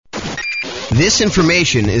This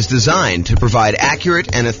information is designed to provide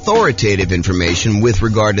accurate and authoritative information with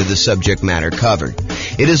regard to the subject matter covered.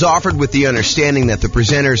 It is offered with the understanding that the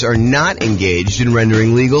presenters are not engaged in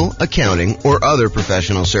rendering legal, accounting, or other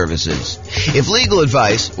professional services. If legal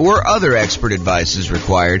advice or other expert advice is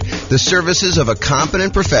required, the services of a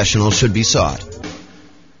competent professional should be sought.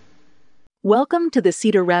 Welcome to the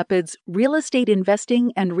Cedar Rapids Real Estate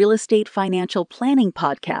Investing and Real Estate Financial Planning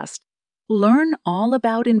Podcast. Learn all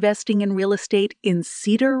about investing in real estate in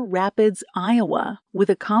Cedar Rapids, Iowa, with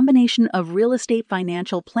a combination of real estate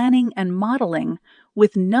financial planning and modeling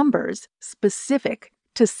with numbers specific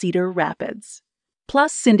to Cedar Rapids.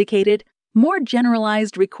 Plus syndicated, more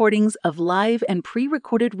generalized recordings of live and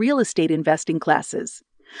pre-recorded real estate investing classes.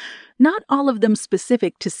 Not all of them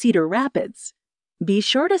specific to Cedar Rapids. Be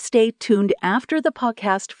sure to stay tuned after the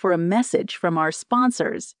podcast for a message from our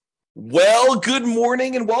sponsors. Well, good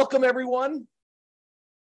morning and welcome, everyone.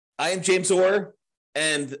 I am James Orr,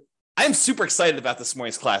 and I'm super excited about this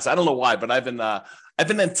morning's class. I don't know why, but I've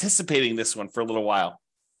been anticipating this one for a little while.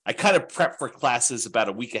 I kind of prep for classes about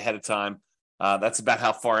a week ahead of time. That's about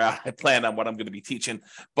how far out I plan on what I'm going to be teaching.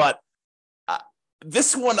 But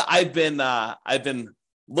this one I've been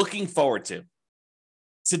looking forward to.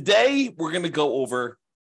 Today we're going to go over: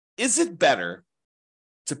 is it better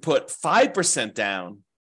to put 5% down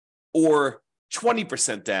or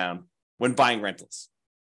 20% down when buying rentals?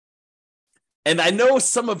 And I know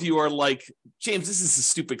some of you are like, James, this is a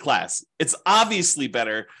stupid class. It's obviously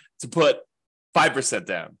better to put 5%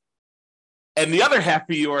 down. And the other half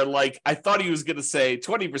of you are like, I thought he was going to say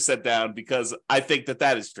 20% down because I think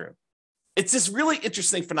that is true. It's this really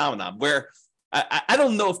interesting phenomenon where I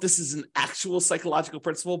don't know if this is an actual psychological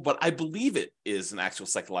principle, but I believe it is an actual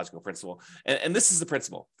psychological principle. And this is the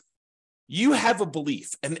principle. You have a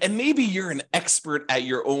belief, and maybe you're an expert at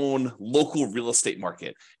your own local real estate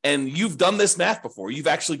market, and you've done this math before. You've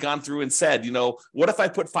actually gone through and said, what if I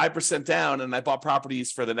put 5% down and I bought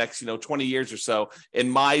properties for the next, 20 years or so in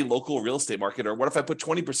my local real estate market? Or what if I put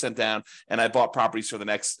 20% down and I bought properties for the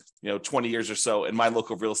next, 20 years or so in my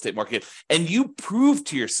local real estate market? And you prove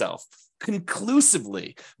to yourself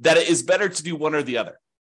conclusively that it is better to do one or the other.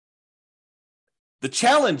 The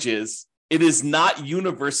challenge is, it is not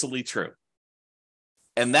universally true.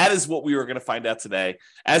 And that is what we were going to find out today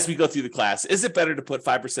as we go through the class. Is it better to put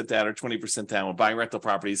 5% down or 20% down when buying rental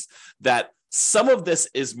properties? That some of this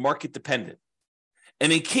is market dependent.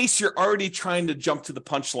 And in case you're already trying to jump to the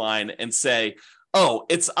punchline and say, oh,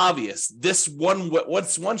 it's obvious,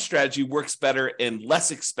 what's one strategy works better in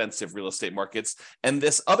less expensive real estate markets, and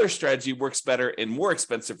this other strategy works better in more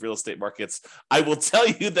expensive real estate markets, I will tell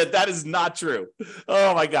you that is not true.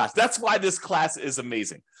 Oh my gosh, that's why this class is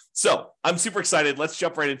amazing. So I'm super excited. Let's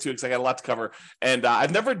jump right into it because I got a lot to cover. And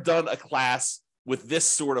I've never done a class with this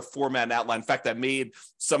sort of format and outline. In fact, I made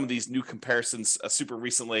some of these new comparisons super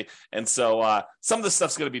recently. And so some of this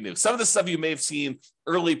stuff's going to be new. Some of the stuff you may have seen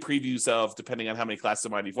early previews of, depending on how many classes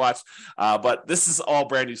of mine you've watched. But this is all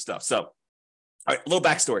brand new stuff. So, all right, a little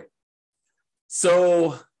backstory.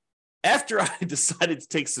 So after I decided to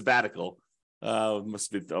take sabbatical,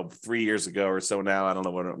 must have been 3 years ago or so now. I don't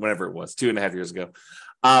know, whenever it was, 2.5 years ago.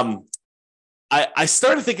 I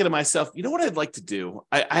started thinking to myself, you know what I'd like to do?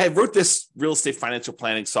 I wrote this real estate financial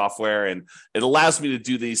planning software, and it allows me to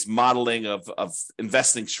do these modeling of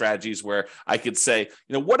investing strategies where I could say,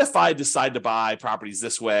 what if I decide to buy properties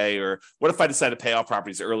this way? Or what if I decide to pay off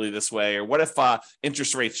properties early this way? Or what if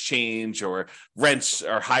interest rates change, or rents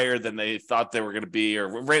are higher than they thought they were going to be,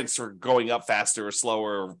 or rents are going up faster or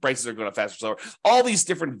slower, or prices are going up faster or slower? All these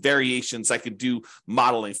different variations I could do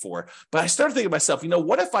modeling for. But I started thinking to myself,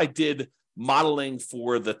 what if I did modeling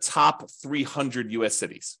for the top 300 U.S.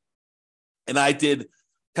 cities? And I did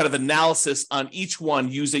kind of analysis on each one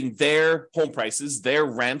using their home prices, their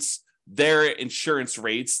rents, their insurance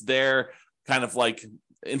rates, their kind of like,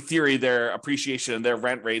 in theory, their appreciation and their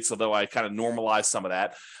rent rates, although I kind of normalized some of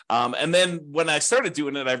that. And then when I started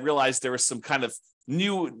doing it, I realized there was some kind of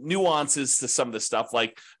new nuances to some of this stuff.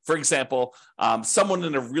 Like, for example, someone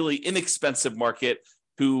in a really inexpensive market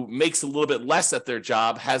who makes a little bit less at their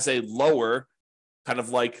job has a lower kind of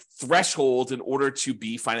like threshold in order to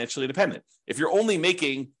be financially independent. If you're only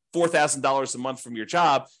making $4,000 a month from your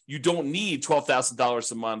job, you don't need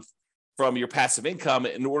 $12,000 a month from your passive income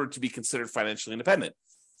in order to be considered financially independent.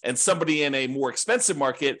 And somebody in a more expensive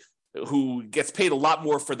market who gets paid a lot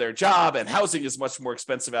more for their job and housing is much more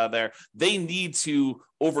expensive out there, they need to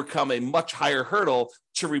overcome a much higher hurdle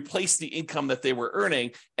to replace the income that they were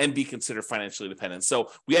earning and be considered financially independent. So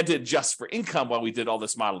we had to adjust for income while we did all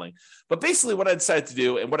this modeling. But basically what I decided to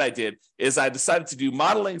do, and what I did, is I decided to do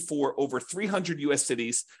modeling for over 300 US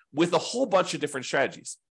cities with a whole bunch of different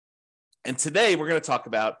strategies. And today we're going to talk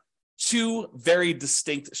about two very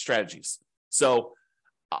distinct strategies. So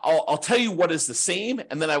I'll tell you what is the same,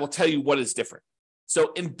 and then I will tell you what is different.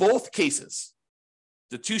 So in both cases,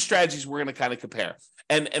 the two strategies we're going to kind of compare.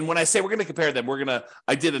 And when I say we're going to compare them,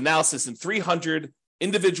 I did analysis in 300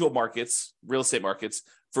 individual markets, real estate markets,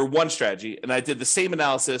 for one strategy. And I did the same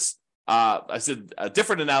analysis. I did a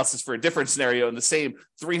different analysis for a different scenario in the same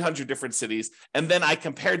 300 different cities. And then I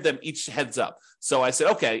compared them each heads up. So I said,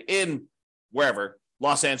 okay, in wherever,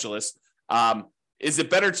 Los Angeles, is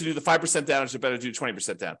it better to do the 5% down or is it better to do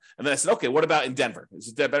 20% down? And then I said, okay, what about in Denver? Is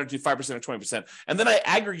it better to do 5% or 20%? And then I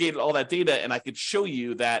aggregated all that data and I could show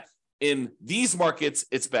you that in these markets,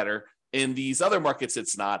 it's better. In these other markets,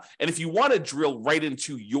 it's not. And if you want to drill right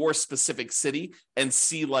into your specific city and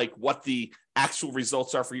see like what the actual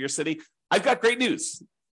results are for your city, I've got great news.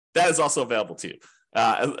 That is also available to you,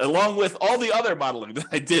 along with all the other modeling that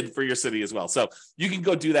I did for your city as well. So you can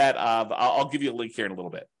go do that. I'll give you a link here in a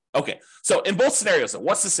little bit. Okay, so in both scenarios,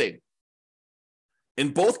 what's the same?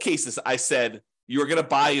 In both cases, I said you're going to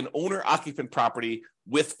buy an owner-occupant property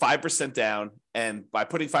with 5% down, and by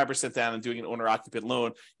putting 5% down and doing an owner-occupant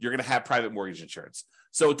loan, you're going to have private mortgage insurance.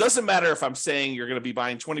 So it doesn't matter if I'm saying you're going to be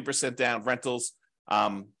buying 20% down rentals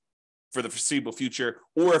for the foreseeable future,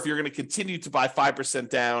 or if you're going to continue to buy 5%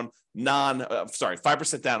 down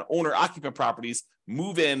 5% down owner-occupant properties,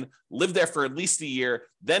 move in, live there for at least a year,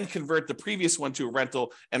 then convert the previous one to a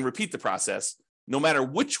rental and repeat the process. No matter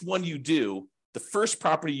which one you do, the first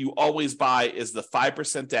property you always buy is the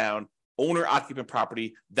 5% down owner-occupant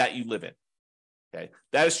property that you live in. Okay,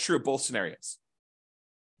 that is true of both scenarios.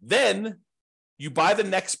 Then you buy the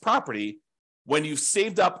next property when you've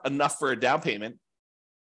saved up enough for a down payment,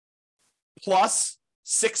 plus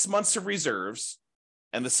 6 months of reserves,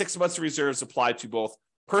 and the 6 months of reserves apply to both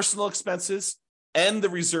personal expenses and the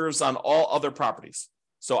reserves on all other properties.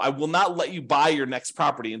 So I will not let you buy your next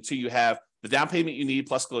property until you have the down payment you need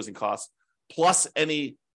plus closing costs, plus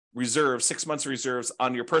any reserves, 6 months of reserves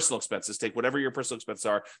on your personal expenses. Take whatever your personal expenses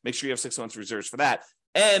are, make sure you have 6 months of reserves for that,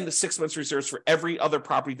 and 6 months reserves for every other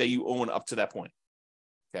property that you own up to that point.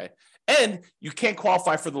 Okay. And you can't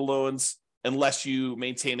qualify for the loans unless you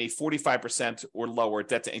maintain a 45% or lower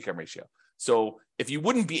debt to income ratio. So if you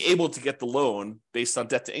wouldn't be able to get the loan based on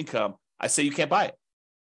debt to income, I say you can't buy it.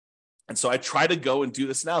 And so I try to go and do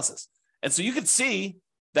this analysis. And so you can see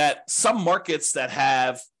that some markets that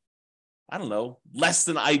have, I don't know, less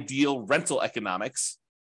than ideal rental economics,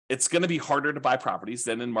 it's going to be harder to buy properties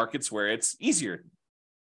than in markets where it's easier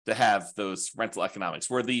to have those rental economics,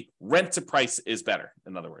 where the rent to price is better,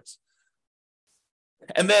 in other words.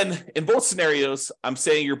 And then in both scenarios, I'm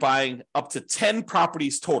saying you're buying up to 10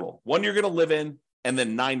 properties total, one you're going to live in, and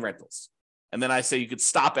then 9 rentals. And then I say you could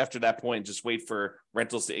stop after that point and just wait for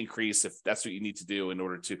rentals to increase if that's what you need to do in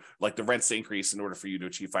order to, like the rents to increase in order for you to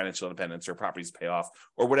achieve financial independence or properties pay off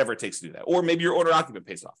or whatever it takes to do that. Or maybe your owner occupant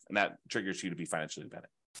pays off and that triggers you to be financially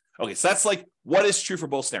independent. Okay, so that's like what is true for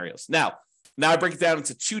both scenarios. Now I break it down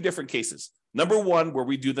into 2 different cases. Number one, where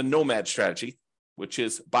we do the nomad strategy, which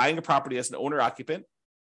is buying a property as an owner occupant,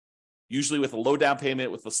 usually with a low down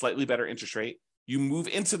payment with a slightly better interest rate. You move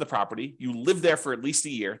into the property, you live there for at least a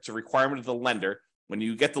year. It's a requirement of the lender. When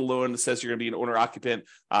you get the loan that says you're going to be an owner occupant,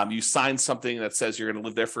 you sign something that says you're going to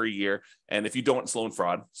live there for a year. And if you don't, it's loan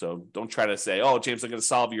fraud. So don't try to say, oh, James, I'm going to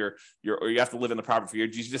solve or you have to live in the property for a year.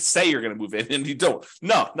 You just say you're going to move in and you don't.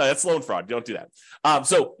 No, that's loan fraud. You don't do that.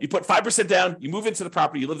 So you put 5% down, you move into the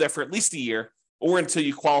property, you live there for at least a year or until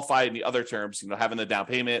you qualify in the other terms, having the down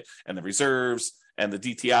payment and the reserves and the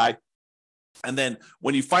DTI. And then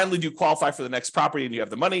when you finally do qualify for the next property and you have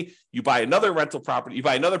the money, you buy another rental property, you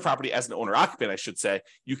buy another property as an owner occupant, I should say,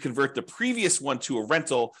 you convert the previous one to a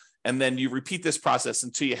rental, and then you repeat this process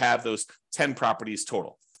until you have those 10 properties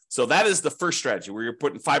total. So that is the first strategy where you're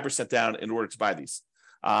putting 5% down in order to buy these.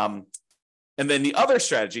 And then the other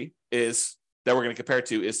strategy is that we're going to compare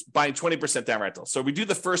to is buying 20% down rental. So we do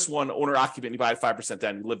the first one, owner occupant, you buy 5%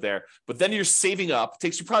 down, you live there, but then you're saving up. It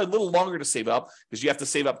takes you probably a little longer to save up because you have to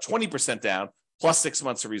save up 20% down plus 6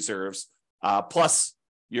 months of reserves, plus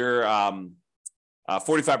your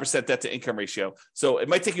 45% debt to income ratio. So it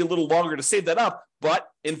might take you a little longer to save that up, but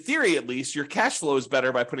in theory, at least, your cash flow is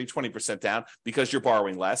better by putting 20% down because you're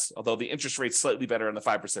borrowing less, although the interest rate's slightly better on the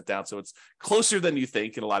 5% down. So it's closer than you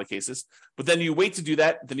think in a lot of cases. But then you wait to do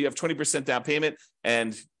that. Then you have 20% down payment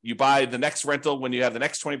and you buy the next rental when you have the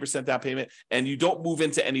next 20% down payment, and you don't move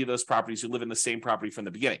into any of those properties. You live in the same property from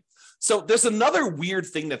the beginning. So there's another weird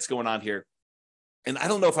thing that's going on here. And I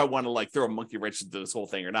don't know if I want to like throw a monkey wrench into this whole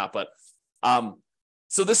thing or not, but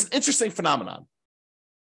so this is an interesting phenomenon.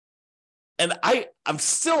 And I'm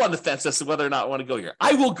still on the fence as to whether or not I want to go here.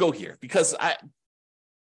 I will go here because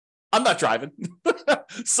I'm not driving.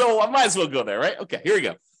 So I might as well go there, right? Okay, here we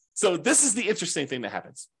go. So this is the interesting thing that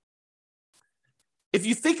happens. If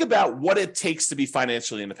you think about what it takes to be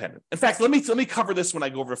financially independent. In fact, let me cover this when I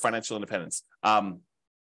go over to financial independence,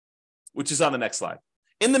 which is on the next slide.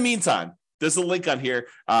 In the meantime, there's a link on here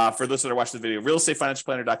for those that are watching the video,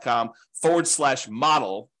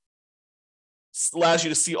 realestatefinancialplanner.com/model. Allows you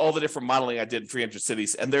to see all the different modeling I did in 300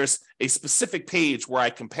 cities. And there's a specific page where I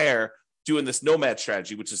compare doing this nomad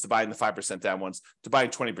strategy, which is to buying the 5% down ones to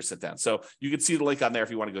buying 20% down. So you can see the link on there if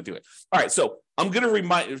you want to go do it. All right. So I'm going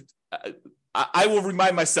to I will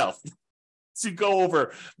remind myself to go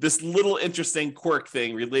over this little interesting quirk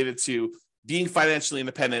thing related to being financially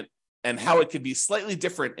independent and how it could be slightly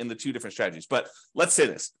different in the two different strategies. But let's say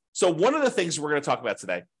this. So one of the things we're going to talk about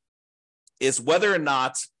today is whether or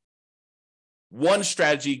not one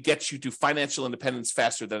strategy gets you to financial independence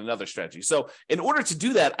faster than another strategy. So in order to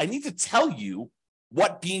do that, I need to tell you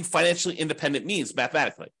what being financially independent means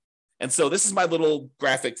mathematically. And so this is my little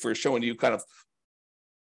graphic for showing you kind of,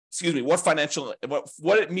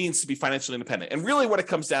 what it means to be financially independent. And really what it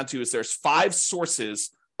comes down to is there's 5 sources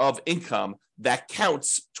of income that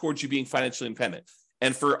counts towards you being financially independent.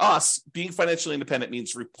 And for us, being financially independent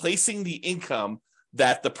means replacing the income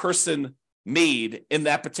that the person made in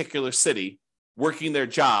that particular city working their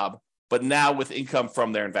job, but now with income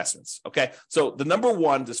from their investments. Okay. So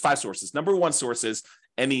there's 5 sources. Number 1 source is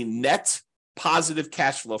any net positive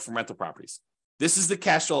cash flow from rental properties. This is the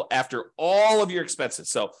cash flow after all of your expenses.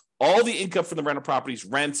 So all the income from the rental properties,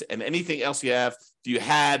 rent, and anything else you have. If you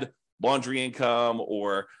had laundry income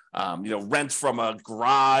or rent from a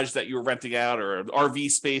garage that you were renting out or an RV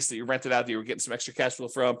space that you rented out that you were getting some extra cash flow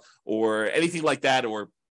from or anything like that, or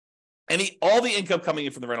all the income coming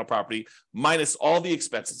in from the rental property minus all the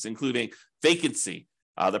expenses, including vacancy,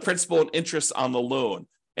 the principal and interest on the loan,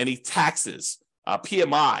 any taxes,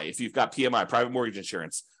 PMI, if you've got PMI, private mortgage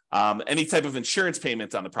insurance, any type of insurance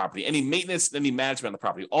payment on the property, any maintenance, any management on the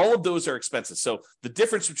property, all of those are expenses. So the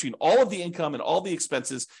difference between all of the income and all the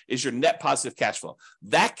expenses is your net positive cash flow.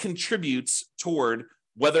 That contributes toward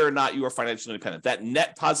whether or not you are financially independent. That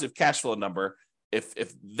net positive cash flow number,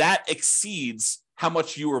 if that exceeds how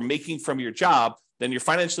much you are making from your job, then you're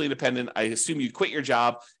financially independent. I assume you quit your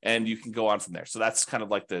job and you can go on from there. So that's kind of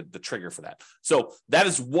like the trigger for that. So that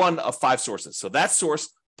is one of 5 sources. So that source,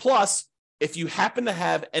 plus if you happen to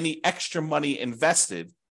have any extra money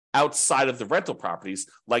invested outside of the rental properties,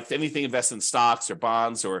 like anything invested in stocks or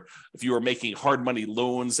bonds, or if you are making hard money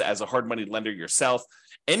loans as a hard money lender yourself,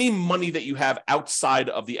 any money that you have outside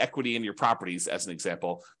of the equity in your properties, as an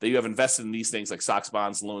example, that you have invested in these things like stocks,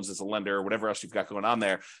 bonds, loans as a lender, or whatever else you've got going on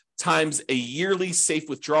there, times a yearly safe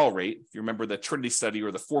withdrawal rate. If you remember the Trinity study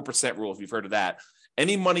or the 4% rule, if you've heard of that,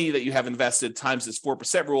 any money that you have invested times this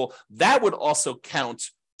 4% rule, that would also count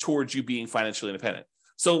towards you being financially independent.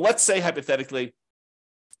 So let's say hypothetically,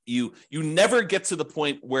 you never get to the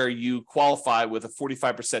point where you qualify with a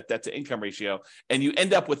 45% debt to income ratio and you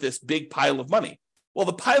end up with this big pile of money. Well,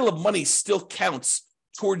 the pile of money still counts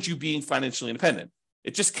towards you being financially independent.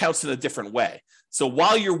 It just counts in a different way. So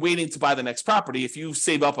while you're waiting to buy the next property, if you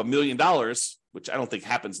save up $1 million, which I don't think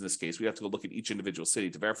happens in this case, we have to go look at each individual city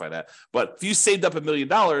to verify that. But if you saved up $1 million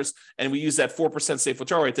and we use that 4% safe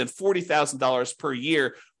withdrawal rate, then $40,000 per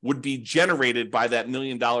year would be generated by that $1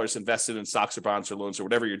 million invested in stocks or bonds or loans or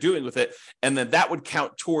whatever you're doing with it. And then that would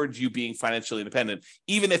count towards you being financially independent,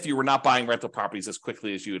 even if you were not buying rental properties as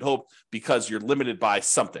quickly as you would hope, because you're limited by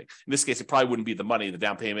something. In this case, it probably wouldn't be the money, the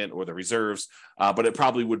down payment or the reserves, but it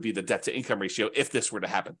probably would be the debt to income ratio if this were to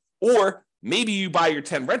happen. Or maybe you buy your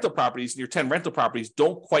 10 rental properties and your 10 rental properties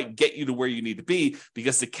don't quite get you to where you need to be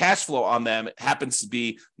because the cash flow on them happens to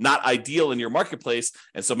be not ideal in your marketplace.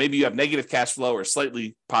 And so maybe you have negative cash flow or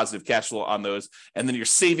slightly positive cash flow on those. And then you're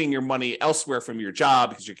saving your money elsewhere from your job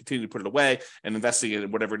because you're continuing to put it away and investing it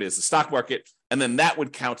in whatever it is, the stock market. And then that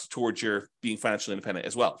would count towards your being financially independent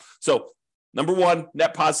as well. So Number one,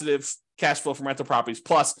 net positive cash flow from rental properties,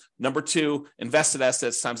 plus number two, invested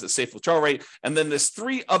assets times the safe withdrawal rate. And then there's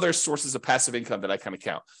three other sources of passive income that I kind of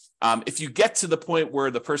count. If you get to the point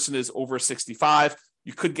where the person is over 65,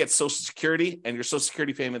 you could get Social Security, and your Social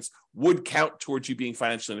Security payments would count towards you being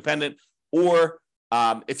financially independent. Or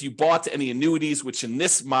if you bought any annuities, which in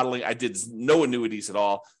this modeling, I did no annuities at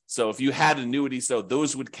all. So if you had annuities, though,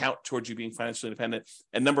 those would count towards you being financially independent.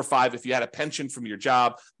 And number five, if you had a pension from your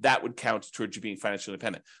job, that would count towards you being financially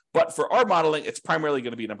independent. But for our modeling, it's primarily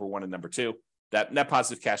going to be number one and number two, that net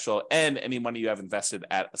positive cash flow and any money you have invested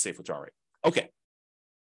at a safe withdrawal rate. Okay.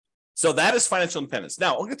 So that is financial independence.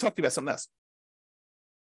 Now, I'm going to talk to you about something else.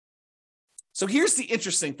 So here's the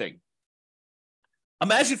interesting thing.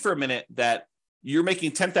 Imagine for a minute that you're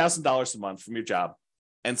making $10,000 a month from your job.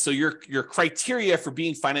 And so your criteria for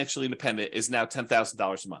being financially independent is now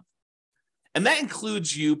 $10,000 a month. And that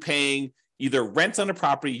includes you paying either rent on a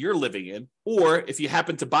property you're living in, or if you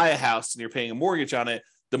happen to buy a house and you're paying a mortgage on it,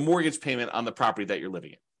 the mortgage payment on the property that you're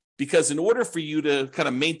living in. Because in order for you to kind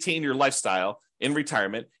of maintain your lifestyle in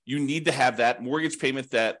retirement, you need to have that mortgage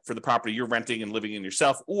payment that for the property you're renting and living in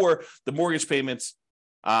yourself, or the mortgage payments.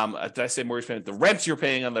 Did I say mortgage payment? The rent you're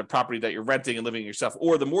paying on the property that you're renting and living in yourself,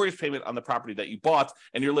 or the mortgage payment on the property that you bought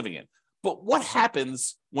and you're living in. But what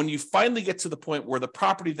happens when you finally get to the point where the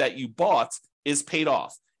property that you bought is paid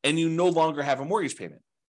off and you no longer have a mortgage payment?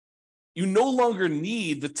 You no longer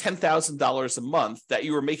need the $10,000 a month that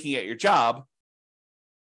you were making at your job,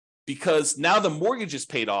 because now the mortgage is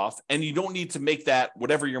paid off and you don't need to make that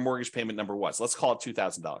whatever your mortgage payment number was. Let's call it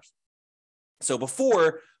 $2,000. So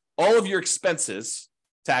before, all of your expenses,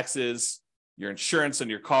 taxes, your insurance on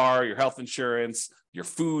your car, your health insurance, your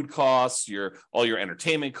food costs, all your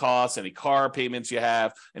entertainment costs, any car payments you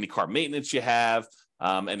have, any car maintenance you have,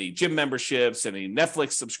 any gym memberships, any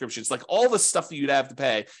Netflix subscriptions, like all the stuff that you'd have to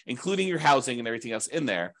pay, including your housing and everything else in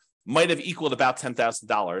there, might have equaled about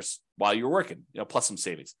 $10,000 while you were working, plus some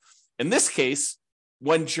savings. In this case,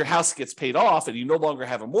 when your house gets paid off and you no longer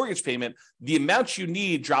have a mortgage payment, the amount you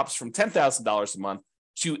need drops from $10,000 a month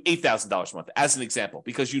to $8,000 a month, as an example,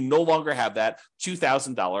 because you no longer have that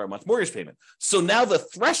 $2,000 a month mortgage payment. So now the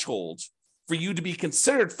threshold for you to be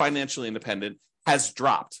considered financially independent has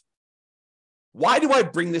dropped. Why do I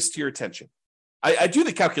bring this to your attention? I do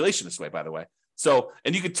the calculation this way, by the way. So,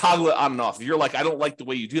 and you could toggle it on and off. If you're like, I don't like the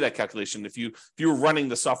way you do that calculation, if you were running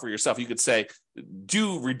the software yourself, you could say,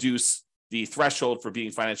 do reduce the threshold for being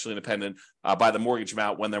financially independent by the mortgage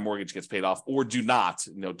amount when their mortgage gets paid off, or do not,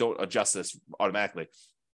 don't adjust this automatically.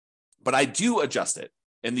 But I do adjust it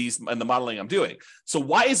in the modeling I'm doing. So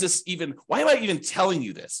why am I even telling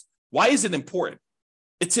you this? Why is it important?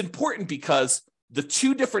 It's important because the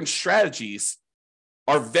two different strategies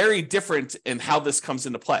are very different in how this comes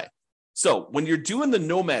into play. So when you're doing the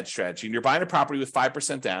nomad strategy and you're buying a property with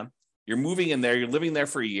 5% down, you're moving in there, you're living there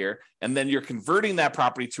for a year, and then you're converting that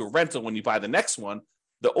property to a rental when you buy the next one,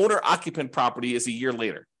 the owner-occupant property is a year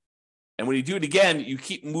later. And when you do it again, you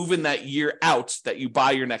keep moving that year out that you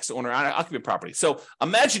buy your next owner-occupant property. So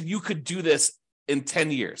imagine you could do this in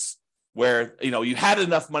 10 years where you had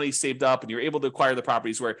enough money saved up and you're able to acquire the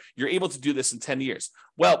properties where you're able to do this in 10 years.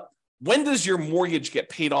 Well, when does your mortgage get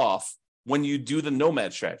paid off when you do the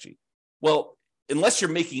nomad strategy? Well, unless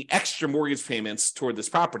you're making extra mortgage payments toward this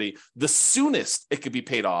property, the soonest it could be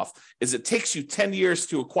paid off is it takes you 10 years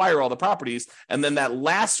to acquire all the properties. And then that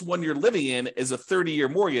last one you're living in is a 30-year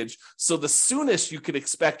mortgage. So the soonest you could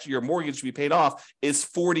expect your mortgage to be paid off is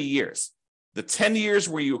 40 years. The 10 years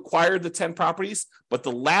where you acquired the 10 properties, but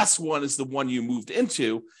the last one is the one you moved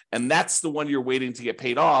into. And that's the one you're waiting to get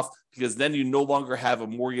paid off, because then you no longer have a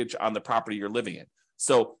mortgage on the property you're living in.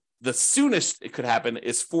 So the soonest it could happen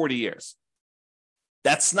is 40 years.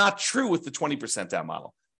 That's not true with the 20% down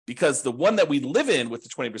model, because the one that we live in with the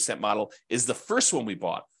 20% model is the first one we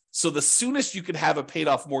bought. So the soonest you could have a paid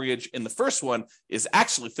off mortgage in the first one is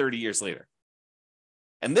actually 30 years later.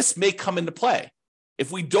 And this may come into play.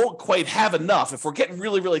 If we don't quite have enough, if we're getting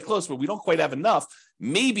really, really close, but we don't quite have enough,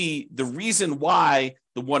 maybe the reason why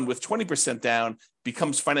the one with 20% down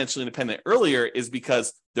becomes financially independent earlier is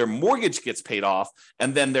because their mortgage gets paid off,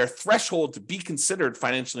 and then their threshold to be considered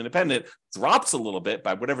financially independent drops a little bit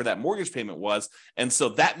by whatever that mortgage payment was. And so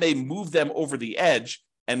that may move them over the edge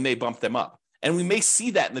and may bump them up. And we may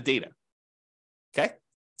see that in the data. Okay.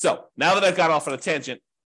 So now that I've got off on a tangent,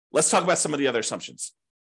 let's talk about some of the other assumptions.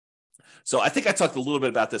 So I think I talked a little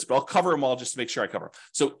bit about this, but I'll cover them all just to make sure I cover them.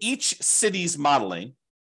 So each city's modeling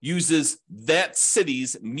uses that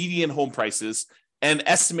city's median home prices and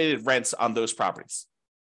estimated rents on those properties.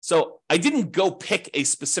 So I didn't go pick a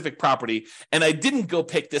specific property, and I didn't go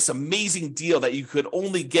pick this amazing deal that you could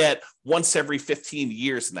only get once every 15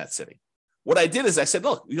 years in that city. What I did is I said,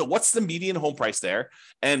 look, what's the median home price there?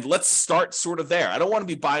 And let's start sort of there. I don't want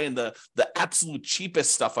to be buying the absolute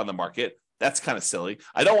cheapest stuff on the market. That's kind of silly.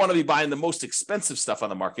 I don't want to be buying the most expensive stuff on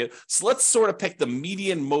the market. So let's sort of pick the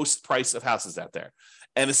median most price of houses out there.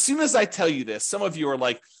 And as soon as I tell you this, some of you are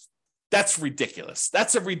like, that's ridiculous.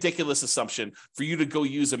 That's a ridiculous assumption for you to go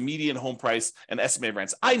use a median home price and estimate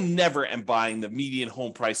rents. I never am buying the median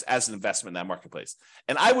home price as an investment in that marketplace.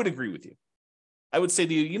 And I would agree with you. I would say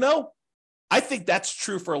to you, I think that's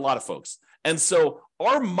true for a lot of folks. And so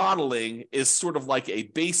our modeling is sort of like a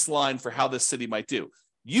baseline for how this city might do.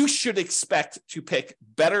 You should expect to pick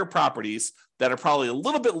better properties that are probably a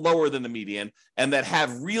little bit lower than the median and that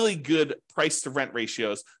have really good price to rent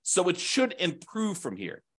ratios. So it should improve from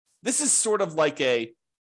here. This is sort of like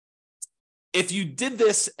if you did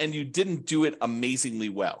this and you didn't do it amazingly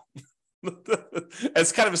well,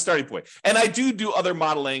 as kind of a starting point. And I do other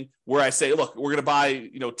modeling where I say, look, we're going to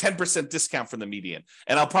buy, 10% discount from the median.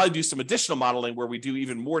 And I'll probably do some additional modeling where we do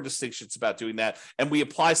even more distinctions about doing that. And we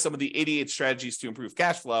apply some of the 88 strategies to improve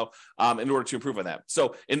cash flow in order to improve on that.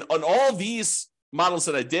 So on all these models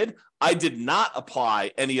that I did not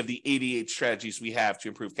apply any of the 88 strategies we have to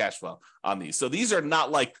improve cash flow on these. So these are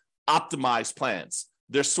not like optimized plans.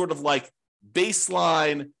 They're sort of like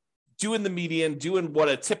baseline, doing the median, doing what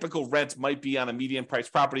a typical rent might be on a median price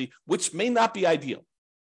property, which may not be ideal.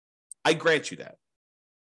 I grant you that.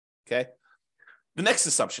 Okay. The next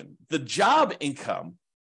assumption, the job income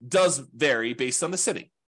does vary based on the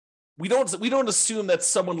city. We don't assume that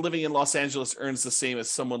someone living in Los Angeles earns the same as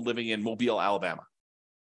someone living in Mobile, Alabama.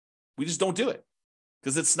 We just don't do it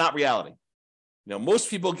because it's not reality. Most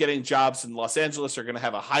people getting jobs in Los Angeles are going to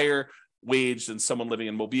have a higher wage than someone living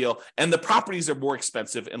in Mobile, and the properties are more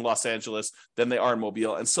expensive in Los Angeles than they are in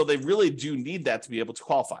Mobile, and so they really do need that to be able to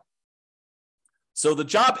qualify. So the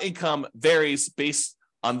job income varies based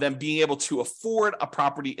on them being able to afford a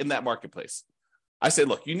property in that marketplace. I say,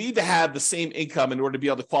 look, you need to have the same income in order to be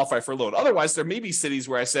able to qualify for a loan. Otherwise, there may be cities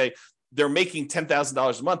where I say they're making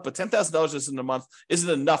 $10,000 a month, but $10,000 isn't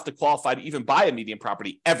enough to qualify to even buy a median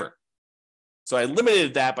property ever. So I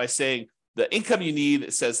limited that by saying the income you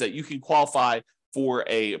need says that you can qualify for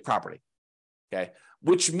a property, okay?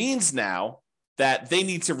 Which means now that they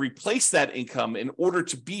need to replace that income in order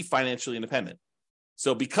to be financially independent.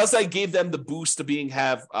 So because I gave them the boost to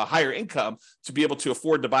have a higher income to be able to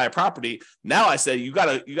afford to buy a property, now I say you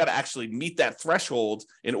gotta actually meet that threshold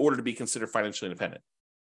in order to be considered financially independent.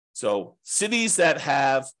 So cities that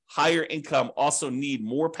have higher income also need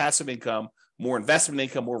more passive income, more investment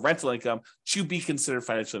income, more rental income to be considered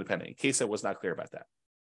financially independent, in case I was not clear about that.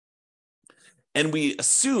 And we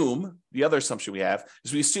assume, the other assumption we have,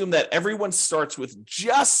 is we assume that everyone starts with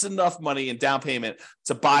just enough money in down payment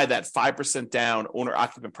to buy that 5% down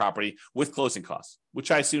owner-occupant property with closing costs,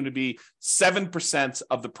 which I assume to be 7%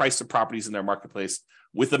 of the price of properties in their marketplace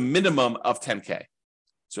with a minimum of $10K.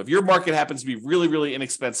 So if your market happens to be really, really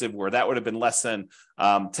inexpensive, where that would have been less than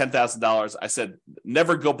 $10,000, I said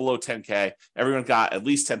never go below $10K. Everyone got at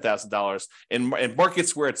least $10,000. In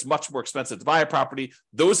markets where it's much more expensive to buy a property,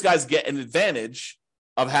 those guys get an advantage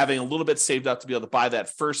of having a little bit saved up to be able to buy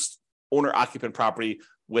that first owner-occupant property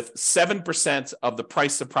with 7% of the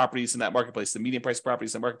price of properties in that marketplace, the median price of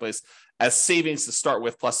properties in the marketplace, as savings to start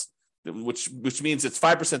with, plus which means it's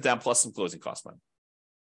 5% down plus some closing cost money.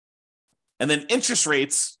 And then interest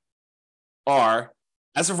rates are,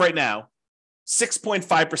 as of right now,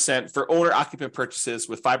 6.5% for owner-occupant purchases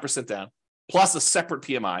with 5% down, plus a separate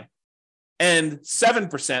PMI, and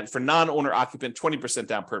 7% for non-owner-occupant 20%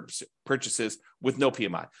 down purchases with no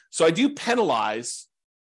PMI. So I do penalize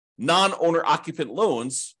non-owner-occupant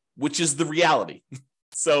loans, which is the reality.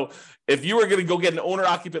 So if you were going to go get an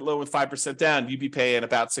owner-occupant loan with 5% down, you'd be paying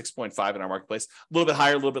about 6.5 in our marketplace, a little bit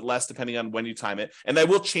higher, a little bit less, depending on when you time it. And I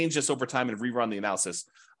will change this over time and rerun the analysis.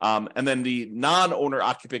 And then the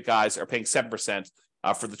non-owner-occupant guys are paying 7%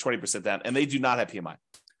 for the 20% down, and they do not have PMI.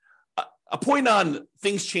 A point on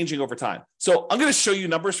things changing over time. So I'm going to show you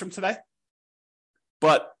numbers from today.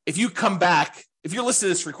 But if you come back, if you're listening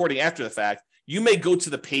to this recording after the fact, you may go to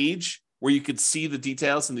the page where you could see the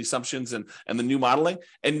details and the assumptions and the new modeling,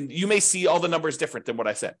 and you may see all the numbers different than what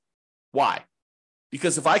I said. Why?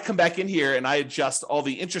 Because if I come back in here and I adjust all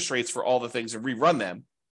the interest rates for all the things and rerun them,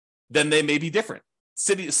 then they may be different.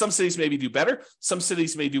 Some cities maybe do better, some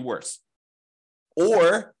cities may do worse.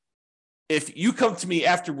 Or if you come to me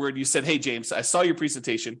afterward, you said, hey, James, I saw your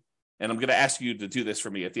presentation, and I'm going to ask you to do this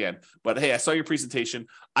for me at the end, but hey, I saw your presentation.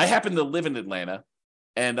 I happen to live in Atlanta,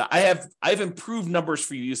 And I've improved numbers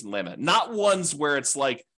for you using Atlanta, not ones where it's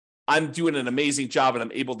like I'm doing an amazing job and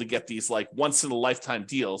I'm able to get these like once in a lifetime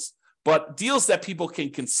deals, but deals that people can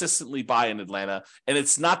consistently buy in Atlanta. And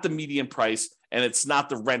it's not the median price and it's not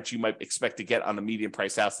the rent you might expect to get on the median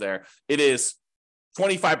price house there. It is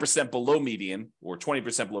 25% below median or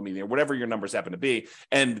 20% below median, or whatever your numbers happen to be.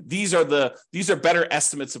 And these are better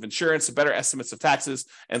estimates of insurance, better estimates of taxes.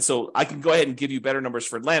 And so I can go ahead and give you better numbers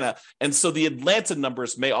for Atlanta. And so the Atlanta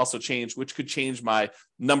numbers may also change, which could change my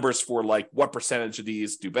numbers for like what percentage of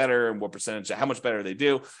these do better and what percentage, how much better they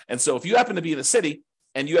do. And so if you happen to be in a city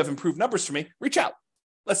and you have improved numbers for me, reach out.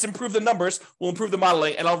 Let's improve the numbers. We'll improve the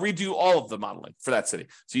modeling, and I'll redo all of the modeling for that city.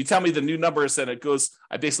 So you tell me the new numbers, and it goes.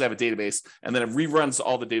 I basically have a database, and then it reruns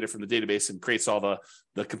all the data from the database and creates all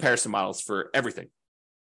the comparison models for everything.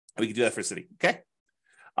 We can do that for a city, okay?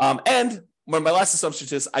 And one of my last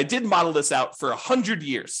assumptions is I did model this out for 100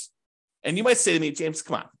 years. And you might say to me, James,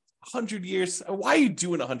 come on, 100 years? Why are you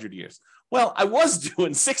doing 100 years? Well, I was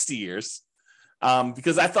doing 60 years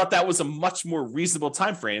because I thought that was a much more reasonable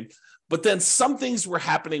time frame. But then some things were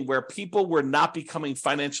happening where people were not becoming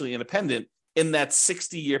financially independent in that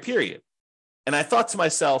 60-year period. And I thought to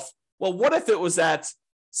myself, well, what if it was at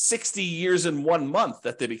 60 years and 1 month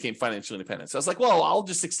that they became financially independent? So I was like, well, I'll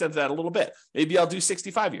just extend that a little bit. Maybe I'll do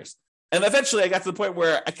 65 years. And eventually I got to the point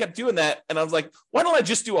where I kept doing that. And I was like, why don't I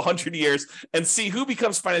just do 100 years and see who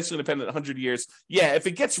becomes financially independent in 100 years? Yeah, if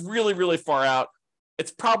it gets really, really far out,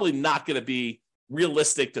 it's probably not going to be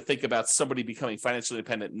realistic to think about somebody becoming financially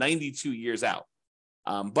independent 92 years out.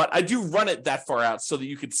 But I do run it that far out so that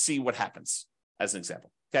you could see what happens as an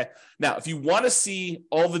example. Okay. Now, if you want to see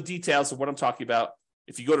all the details of what I'm talking about,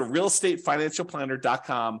 if you go to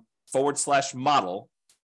realestatefinancialplanner.com/model,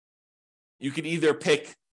 you can either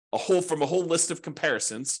pick from a whole list of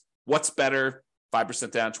comparisons, what's better,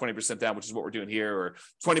 5% down, 20% down, which is what we're doing here, or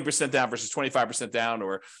 20% down versus 25% down,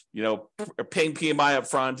 or, paying PMI up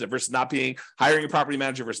front versus not hiring a property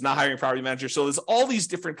manager versus not hiring a property manager. So there's all these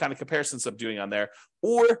different kind of comparisons I'm doing on there,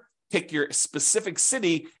 or pick your specific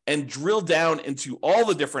city and drill down into all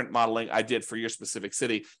the different modeling I did for your specific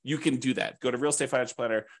city. You can do that. Go to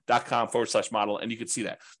realestatefinancialplanner.com/model and you can see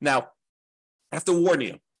that. Now, I have to warn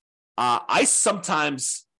you, I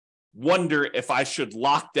sometimes wonder if I should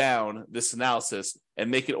lock down this analysis and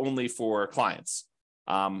make it only for clients.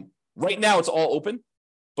 Right now, it's all open,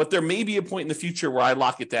 but there may be a point in the future where I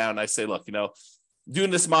lock it down. I say, look, doing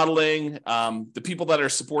this modeling, the people that are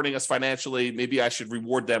supporting us financially, maybe I should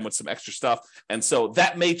reward them with some extra stuff. And so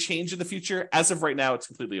that may change in the future. As of right now, it's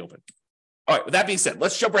completely open. All right, with that being said,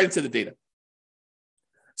 let's jump right into the data.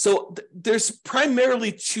 So there's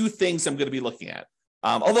primarily two things I'm going to be looking at.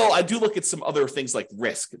 Although I do look at some other things like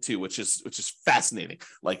risk too, which is fascinating.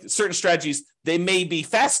 Like certain strategies, they may be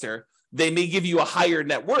faster, they may give you a higher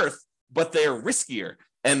net worth, but they're riskier,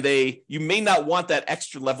 and you may not want that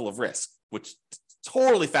extra level of risk, which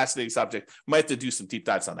totally fascinating subject. Might have to do some deep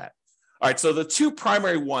dives on that. All right, so the two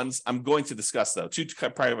primary ones I'm going to discuss, though, two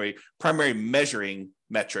primary measuring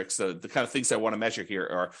metrics, the kind of things I want to measure here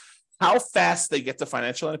are how fast they get to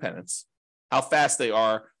financial independence, how fast they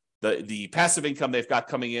are, the passive income they've got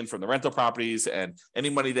coming in from the rental properties and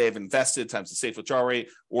any money they've invested times the safe withdrawal rate,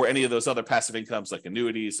 or any of those other passive incomes like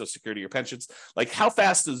annuities, Social Security, or pensions. Like how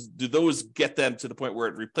fast do those get them to the point where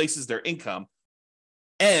it replaces their income?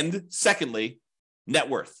 And secondly, net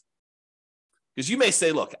worth. Because you may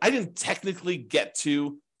say, look, I didn't technically get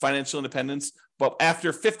to financial independence, but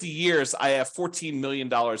after 50 years, I have $14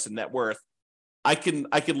 million in net worth. I can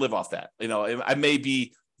live off that. I may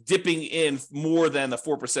be dipping in more than the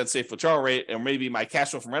 4% safe withdrawal rate, or maybe my cash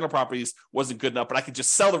flow from rental properties wasn't good enough, but I could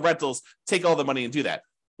just sell the rentals, take all the money and do that,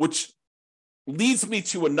 which leads me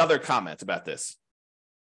to another comment about this.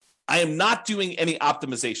 I am not doing any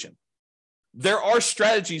optimization. There are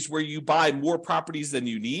strategies where you buy more properties than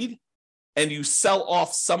you need and you sell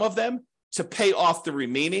off some of them to pay off the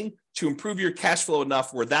remaining to improve your cash flow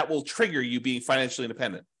enough where that will trigger you being financially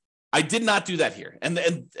independent. I did not do that here. And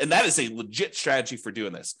that is a legit strategy for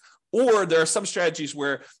doing this. Or there are some strategies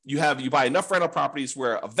where you buy enough rental properties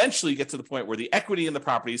where eventually you get to the point where the equity in the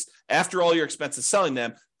properties, after all your expenses selling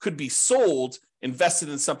them, could be sold, invested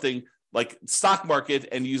in something like stock market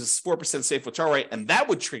and use a 4% safe withdrawal rate, and that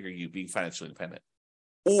would trigger you being financially independent.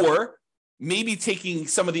 Or maybe taking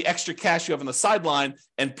some of the extra cash you have on the sideline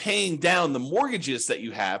and paying down the mortgages that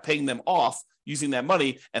you have, paying them off, using that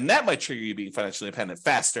money, and that might trigger you being financially independent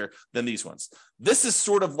faster than these ones. This is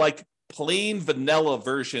sort of like plain vanilla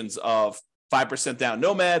versions of 5% down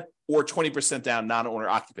nomad or 20% down non-owner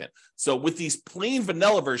occupant. So with these plain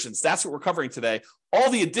vanilla versions, that's what we're covering today. All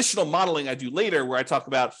the additional modeling I do later, where I talk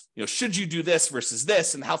about, should you do this versus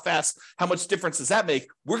this, and how much difference does that make?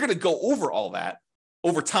 We're going to go over all that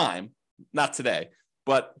over time, not today,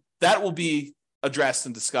 but that will be addressed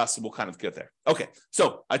and discussed, and we'll kind of get there. Okay,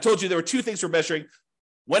 so I told you there were two things we're measuring: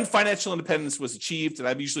 when financial independence was achieved, and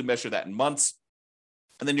I usually measure that in months,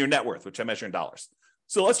 and then your net worth, which I measure in dollars.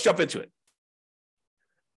 So let's jump into it.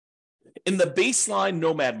 In the baseline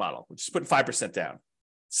Nomad model, which is putting 5% down,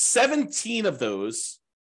 17 of those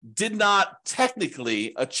did not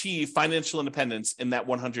technically achieve financial independence in that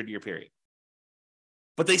 100-year period,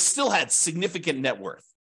 but they still had significant net worth.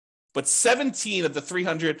 But 17 of the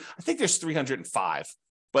 300, I think there's 305,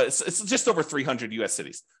 but it's just over 300 U.S.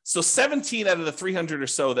 cities. So 17 out of the 300 or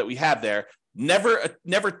so that we have there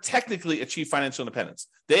never technically achieved financial independence.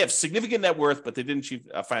 They have significant net worth, but they didn't achieve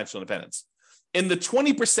financial independence. In the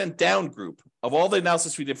 20% down group, of all the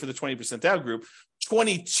analysis we did for the 20% down group,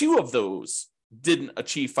 22 of those didn't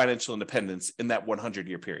achieve financial independence in that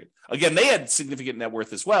 100-year period. Again, they had significant net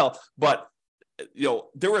worth as well, but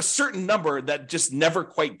there were a certain number that just never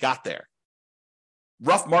quite got there.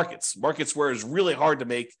 Rough markets where it's really hard to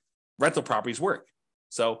make rental properties work.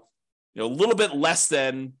 So, a little bit less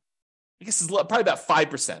than, I guess it's probably about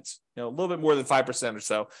 5%, a little bit more than 5% or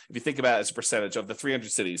so. If you think about it as a percentage of the 300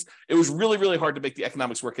 cities, it was really, really hard to make the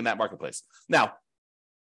economics work in that marketplace. Now,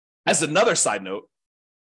 as another side note,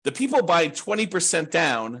 the people buying 20%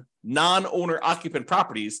 down non-owner occupant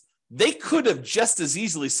properties, they could have just as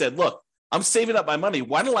easily said, look, I'm saving up my money.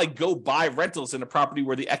 Why don't I go buy rentals in a property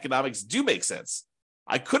where the economics do make sense?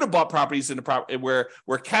 I could have bought properties in a property where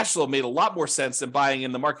cash flow made a lot more sense than buying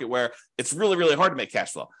in the market where it's really, really hard to make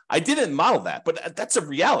cash flow. I didn't model that, but that's a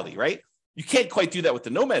reality, right? You can't quite do that with the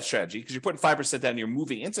Nomad strategy because you're putting 5% down and you're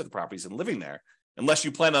moving into the properties and living there. Unless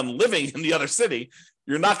you plan on living in the other city,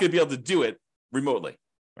 you're not going to be able to do it remotely,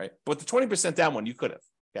 right? But the 20% down one, you could have,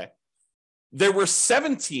 okay? There were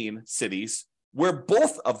 17 cities where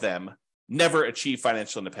both of them never achieved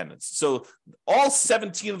financial independence. So all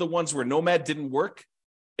 17 of the ones where Nomad didn't work,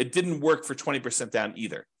 it didn't work for 20% down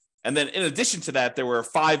either. And then in addition to that, there were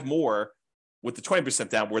 5 more with the 20%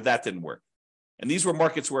 down where that didn't work. And these were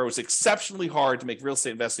markets where it was exceptionally hard to make real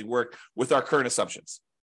estate investing work with our current assumptions.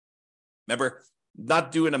 Remember,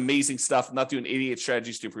 not doing amazing stuff, not doing 88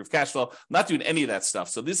 strategies to improve cash flow, not doing any of that stuff.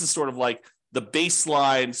 So this is sort of like the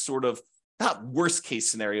baseline sort of, not worst case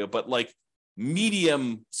scenario, but like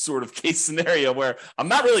medium sort of case scenario where I'm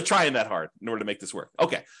not really trying that hard in order to make this work.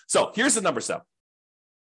 Okay, so here's the numbers though.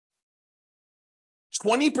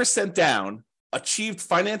 20% down achieved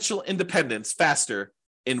financial independence faster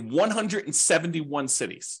in 171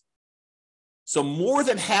 cities. So more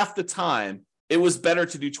than half the time, it was better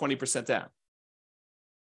to do 20% down.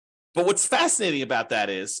 But what's fascinating about that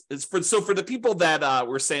is for the people that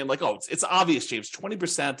were saying like, oh, it's obvious, James,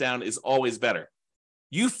 20% down is always better.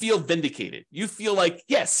 You feel vindicated. You feel like,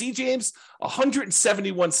 yeah, see, James,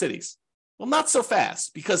 171 cities. Well, not so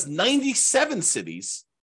fast, because 97 cities,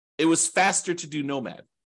 it was faster to do Nomad.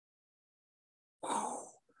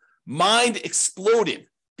 Mind exploded,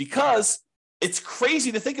 because it's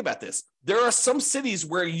crazy to think about this. There are some cities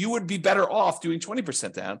where you would be better off doing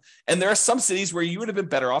 20% down, and there are some cities where you would have been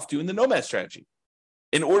better off doing the Nomad strategy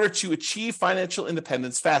in order to achieve financial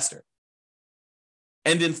independence faster.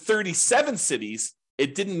 And in 37 cities,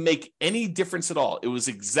 it didn't make any difference at all. It was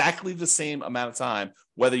exactly the same amount of time,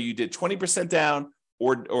 whether you did 20% down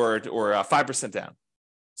or 5% down.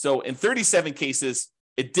 So in 37 cases,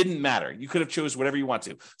 it didn't matter. You could have chose whatever you want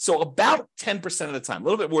to. So about 10% of the time, a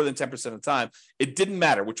little bit more than 10% of the time, it didn't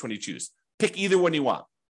matter which one you choose. Pick either one you want.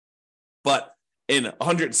 But in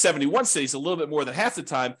 171 cities, a little bit more than half the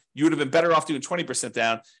time, you would have been better off doing 20%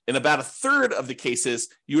 down. In about a third of the cases,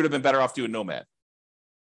 you would have been better off doing Nomad.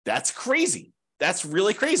 That's crazy. That's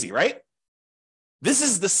really crazy, right? This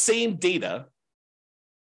is the same data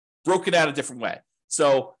broken out a different way.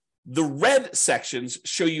 So the red sections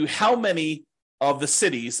show you how many of the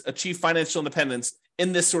cities achieve financial independence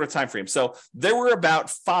in this sort of time frame. So there were about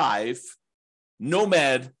 5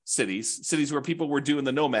 Nomad cities where people were doing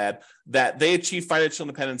the Nomad, that they achieved financial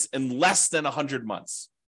independence in less than 100 months.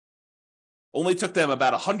 Only took them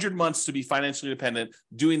about 100 months to be financially independent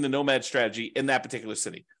doing the Nomad strategy in that particular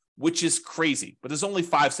city, which is crazy. But there's only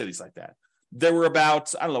 5 cities like that. There were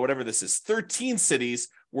about, I don't know, whatever this is, 13 cities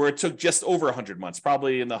where it took just over 100 months,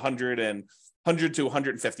 probably in the 100 to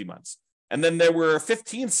 150 months. And then there were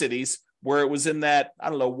 15 cities where it was in that, I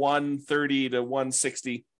don't know, 130 to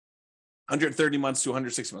 160, 130 months to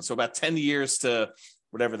 160 months. So about 10 years to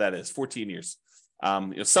whatever that is, 14 years,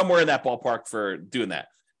 somewhere in that ballpark for doing that.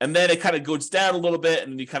 And then it kind of goes down a little bit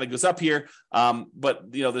and then it kind of goes up here.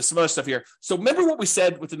 But there's some other stuff here. So remember what we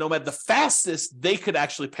said with the Nomad, the fastest they could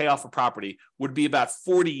actually pay off a property would be about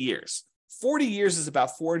 40 years. 40 years is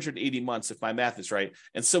about 480 months, if my math is right.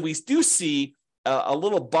 And so we do see a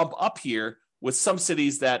little bump up here with some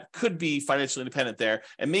cities that could be financially independent there.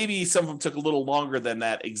 And maybe some of them took a little longer than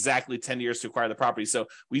that, exactly 10 years to acquire the property. So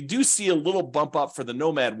we do see a little bump up for the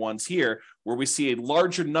Nomad ones here, where we see a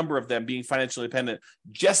larger number of them being financially independent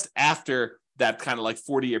just after that kind of like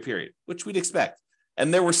 40-year period, which we'd expect.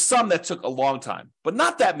 And there were some that took a long time, but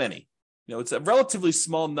not that many. It's a relatively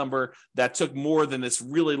small number that took more than this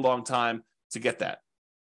really long time to get that.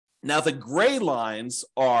 Now, the gray lines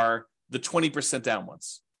are the 20% down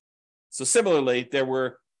ones. So similarly, there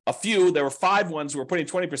were 5 ones who were putting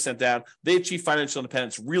 20% down. They achieved financial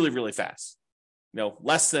independence really, really fast.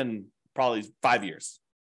 Less than probably 5 years.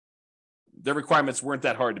 Their requirements weren't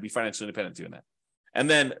that hard to be financially independent doing that. And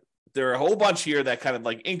then there are a whole bunch here that kind of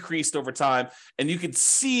like increased over time, and you can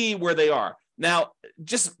see where they are. Now,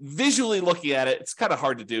 just visually looking at it, it's kind of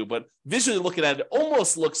hard to do, but visually looking at it, it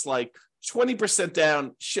almost looks like 20%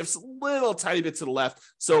 down shifts a little tiny bit to the left.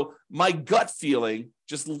 So my gut feeling,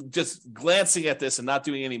 just glancing at this and not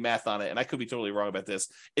doing any math on it, and I could be totally wrong about this,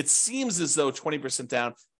 it seems as though 20%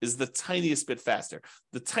 down is the tiniest bit faster,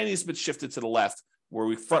 the tiniest bit shifted to the left, where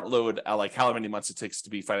we front load like however many months it takes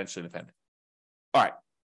to be financially independent. All right.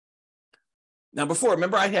 Now, before,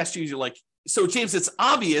 remember I asked you, you're like, so James, it's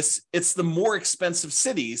obvious it's the more expensive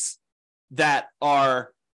cities that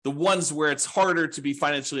are the ones where it's harder to be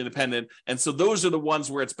financially independent. And so those are the ones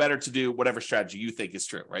where it's better to do whatever strategy you think is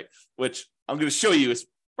true, right? Which I'm going to show you is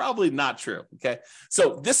probably not true, okay?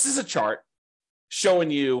 So this is a chart showing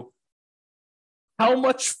you how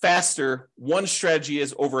much faster one strategy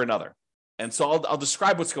is over another. And so I'll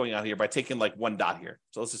describe what's going on here by taking like one dot here.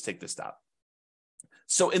 So let's just take this dot.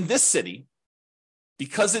 So in this city,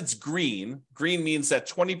 because it's green means that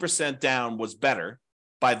 20% down was better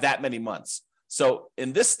by that many months. So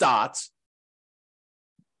in this dot,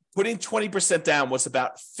 putting 20% down was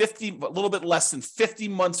about a little bit less than 50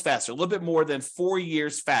 months faster, a little bit more than 4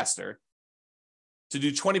 years faster to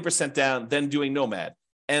do 20% down than doing Nomad.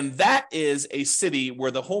 And that is a city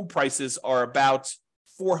where the home prices are about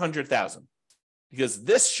 $400,000, because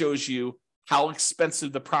this shows you how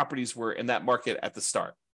expensive the properties were in that market at the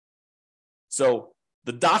start. So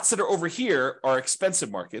the dots that are over here are expensive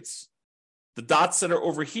markets. The dots that are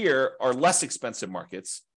over here are less expensive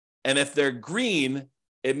markets. And if they're green,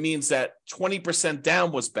 it means that 20%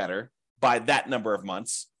 down was better by that number of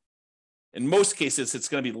months. In most cases, it's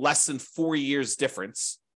going to be less than 4 years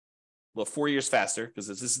difference. Well, 4 years faster, because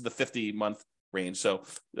this is the 50-month range. So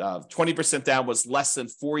 20% down was less than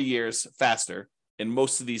 4 years faster in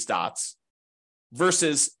most of these dots.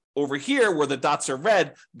 Versus over here, where the dots are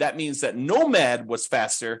red, that means that Nomad was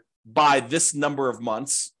faster by this number of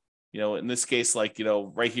months. In this case,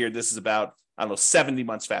 right here, this is about, 70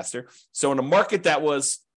 months faster. So in a market that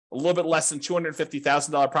was a little bit less than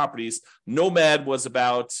 $250,000 properties, Nomad was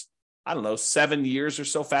about, 7 years or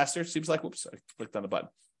so faster. Seems like, whoops, I clicked on the button.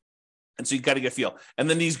 And so you got to get a feel. And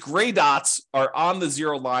then these gray dots are on the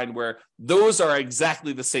zero line, where those are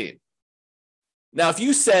exactly the same. Now, if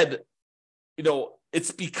you said,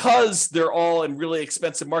 it's because they're all in really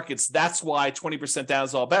expensive markets, that's why 20% down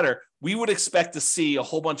is all better, we would expect to see a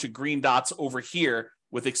whole bunch of green dots over here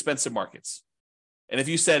with expensive markets. And if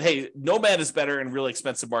you said, hey, Nomad is better in really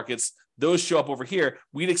expensive markets, those show up over here,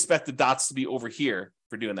 we'd expect the dots to be over here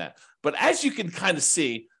for doing that. But as you can kind of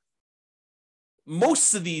see,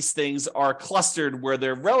 most of these things are clustered where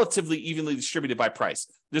they're relatively evenly distributed by price.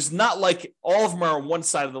 There's not like all of them are on one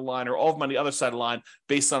side of the line or all of them on the other side of the line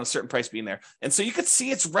based on a certain price being there. And so you could see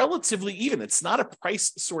it's relatively even. It's not a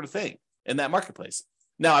price sort of thing in that marketplace.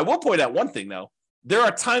 Now, I will point out one thing, though. There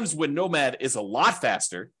are times when Nomad is a lot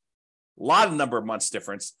faster, a lot of number of months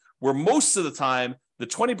difference, where most of the time, the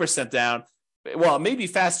 20% down, well, it may be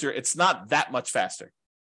faster. It's not that much faster,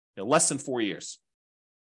 less than 4 years.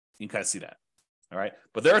 You can kind of see that. All right.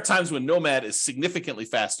 But there are times when Nomad is significantly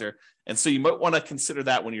faster. And so you might want to consider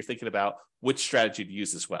that when you're thinking about which strategy to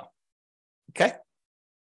use as well. Okay. All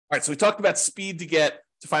right. So we talked about speed to get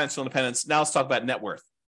to financial independence. Now let's talk about net worth.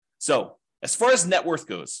 So as far as net worth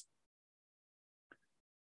goes,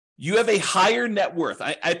 you have a higher net worth.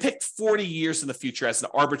 I picked 40 years in the future as an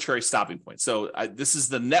arbitrary stopping point. So this is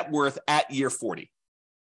the net worth at year 40.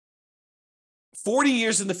 40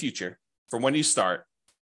 years in the future from when you start,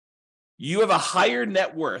 you have a higher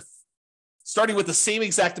net worth starting with the same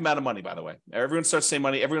exact amount of money, by the way. Everyone starts the same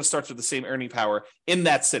money. Everyone starts with the same earning power in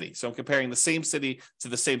that city. So I'm comparing the same city to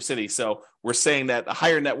the same city. So we're saying that a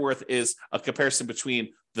higher net worth is a comparison between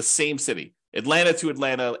the same city, Atlanta to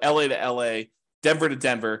Atlanta, LA to LA, Denver to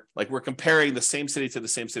Denver. Like we're comparing the same city to the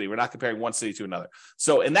same city. We're not comparing one city to another.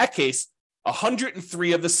 So in that case,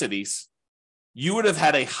 103 of the cities, you would have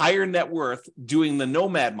had a higher net worth doing the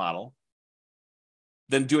nomad model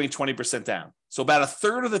than doing 20% down. So about a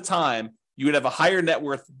third of the time, you would have a higher net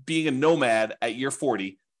worth being a nomad at year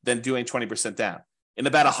 40 than doing 20% down. In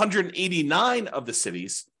about 189 of the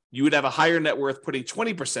cities, you would have a higher net worth putting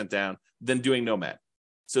 20% down than doing nomad.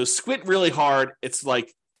 So squint really hard. It's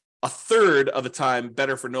like a third of the time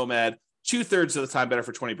better for nomad, 2/3 of the time better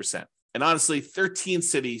for 20%. And honestly, 13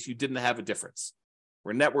 cities, you didn't have a difference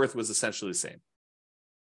where net worth was essentially the same.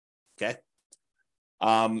 Okay.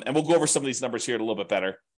 And we'll go over some of these numbers here a little bit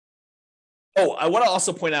better. Oh, I want to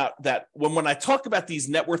also point out that when I talk about these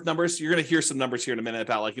net worth numbers, you're going to hear some numbers here in a minute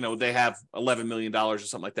about like, they have $11 million or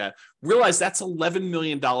something like that. Realize that's $11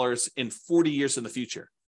 million in 40 years in the future.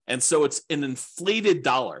 And so it's an inflated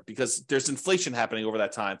dollar because there's inflation happening over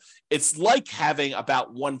that time. It's like having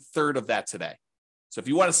about 1/3 of that today. So if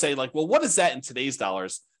you want to say like, well, what is that in today's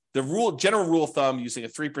dollars? The general rule of thumb using a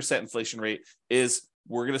 3% inflation rate is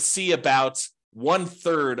we're going to see about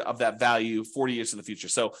 1/3 of that value 40 years in the future.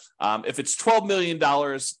 So if it's $12 million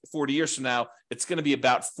 40 years from now, it's going to be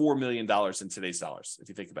about $4 million in today's dollars, if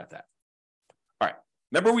you think about that. All right.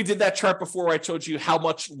 Remember we did that chart before where I told you how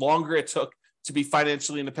much longer it took to be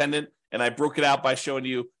financially independent? And I broke it out by showing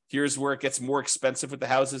you here's where it gets more expensive with the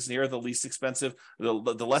houses, and here are the least expensive, the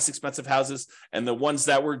less expensive houses. And the ones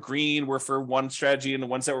that were green were for one strategy and the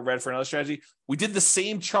ones that were red for another strategy. We did the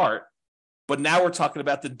same chart, but now we're talking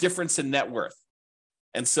about the difference in net worth.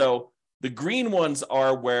 And so the green ones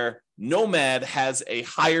are where nomad has a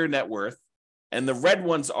higher net worth, and the red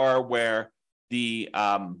ones are where the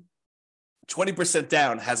 20%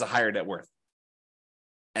 down has a higher net worth.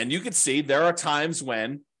 And you can see there are times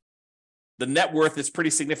when the net worth is pretty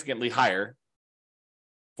significantly higher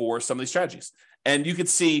for some of these strategies. And you can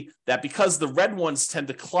see that because the red ones tend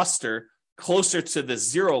to cluster closer to the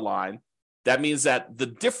zero line, that means that the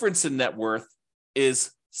difference in net worth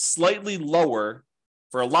is slightly lower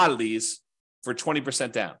for a lot of these for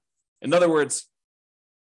 20% down. In other words,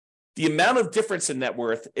 the amount of difference in net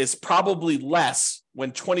worth is probably less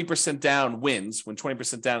when 20% down wins, when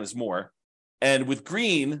 20% down is more. And with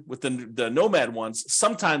green, with the nomad ones,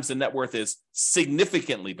 sometimes the net worth is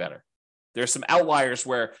significantly better. There are some outliers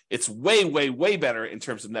where it's way, way, way better in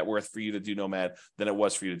terms of net worth for you to do nomad than it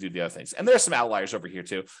was for you to do the other things. And there are some outliers over here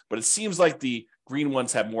too, but it seems like the green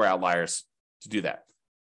ones have more outliers to do that.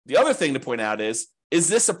 The other thing to point out is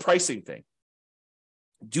this a pricing thing?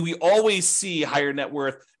 Do we always see higher net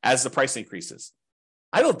worth as the price increases?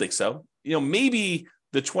 I don't think so. Maybe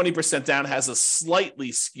the 20% down has a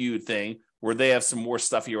slightly skewed thing where they have some more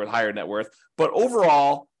stuff here with higher net worth. But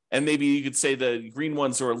overall, and maybe you could say the green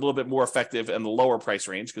ones are a little bit more effective in the lower price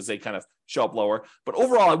range because they kind of show up lower. But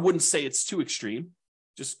overall, I wouldn't say it's too extreme.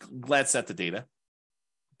 Just glance at the data.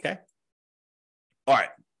 Okay. All right.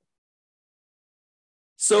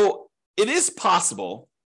 So it is possible,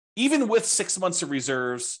 even with 6 months of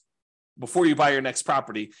reserves before you buy your next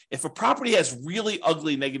property, if a property has really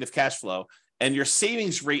ugly negative cash flow and your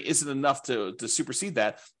savings rate isn't enough to supersede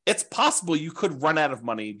that, it's possible you could run out of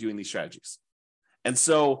money doing these strategies. And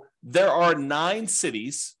so there are 9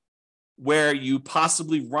 cities where you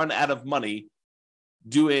possibly run out of money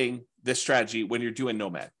doing this strategy when you're doing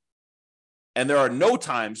nomad. And there are no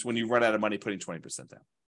times when you run out of money putting 20% down.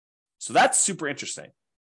 So that's super interesting.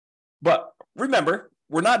 But remember,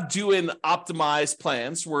 we're not doing optimized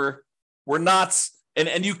plans. We're not,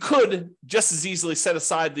 and you could just as easily set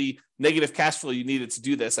aside the negative cash flow you needed to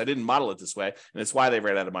do this. I didn't model it this way, and it's why they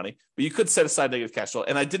ran out of money. But you could set aside negative cash flow,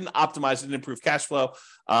 and I didn't optimize it and improve cash flow.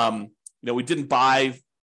 We didn't buy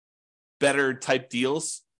better type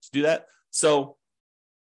deals to do that. So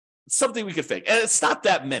it's something we could fake, and it's not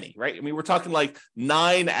that many, right? I mean, we're talking like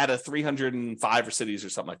 9 out of 305 or cities or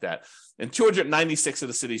something like that. And 296 of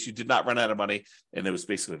the cities, you did not run out of money, and it was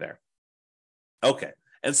basically there. Okay.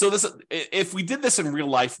 And so if we did this in real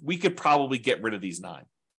life, we could probably get rid of these 9.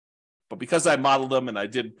 But because I modeled them and I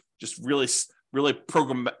did just really, really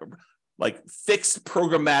fixed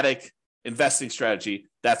programmatic investing strategy,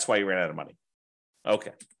 that's why you ran out of money.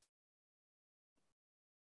 Okay.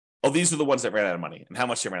 Oh, these are the ones that ran out of money and how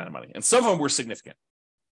much they ran out of money. And some of them were significant,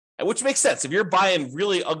 which makes sense. If you're buying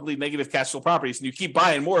really ugly negative cash flow properties and you keep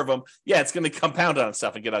buying more of them, it's going to compound on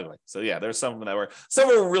itself and get ugly. So there's some of them that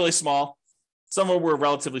were really small. Some of them were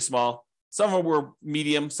relatively small. Some of them were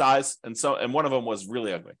medium size, and one of them was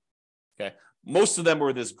really ugly. Okay. Most of them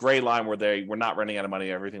were this gray line where they were not running out of money.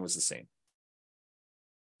 Everything was the same.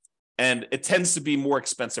 And it tends to be more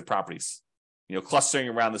expensive properties, clustering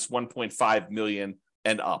around this 1.5 million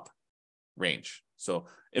and up range. So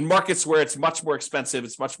in markets where it's much more expensive,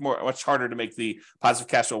 it's much harder to make the positive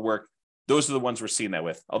cash flow work. Those are the ones we're seeing that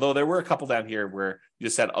with. Although there were a couple down here where you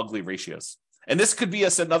just had ugly ratios. And this could be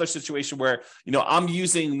another situation where, I'm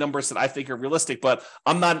using numbers that I think are realistic, but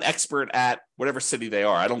I'm not an expert at whatever city they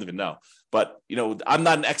are. I don't even know. But, I'm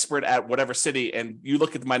not an expert at whatever city. And you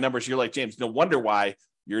look at my numbers, you're like, James, no wonder why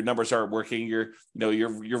your numbers aren't working. Your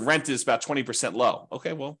rent is about 20% low.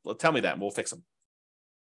 Okay, well, tell me that and we'll fix them.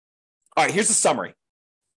 All right, here's the summary.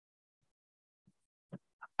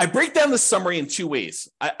 I break down the summary in two ways.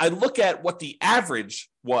 I look at what the average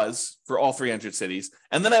was for all 300 cities,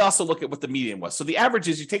 and then I also look at what the median was. So the average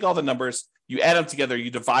is you take all the numbers, you add them together, you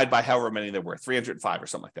divide by however many there were, 305 or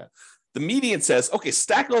something like that. The median says, okay,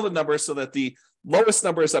 stack all the numbers so that the lowest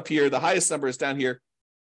number is up here, the highest number is down here,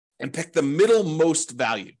 and pick the middlemost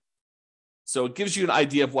value. So it gives you an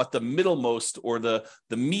idea of what the middlemost or the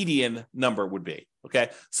median number would be. Okay,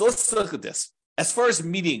 so let's look at this. As far as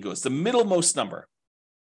median goes, the middlemost number,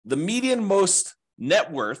 the median most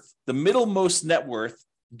net worth, the middlemost net worth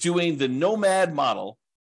doing the Nomad model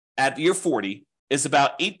at year 40 is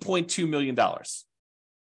about $8.2 million.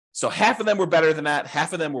 So half of them were better than that,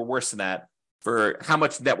 half of them were worse than that for how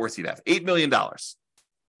much net worth you'd have. $8 million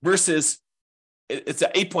versus it's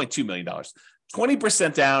at $8.2 million.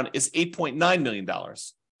 20% down is $8.9 million.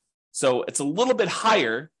 So it's a little bit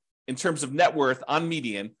higher in terms of net worth on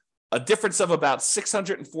median, a difference of about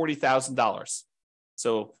 $640,000.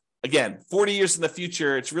 So again, 40 years in the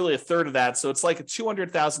future, it's really a third of that. So it's like a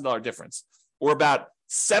 $200,000 difference, or about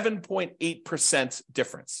 7.8%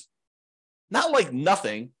 difference. Not like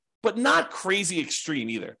nothing, but not crazy extreme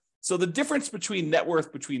either. So the difference between net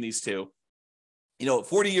worth between these two,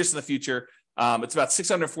 40 years in the future, it's about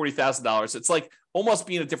 $640,000. It's like almost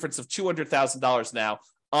being a difference of $200,000 now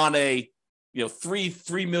on a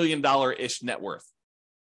 $3 million-ish net worth.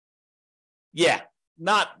 Yeah,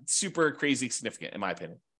 not super crazy significant in my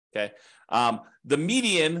opinion. Okay, the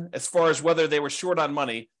median, as far as whether they were short on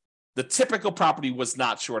money, the typical property was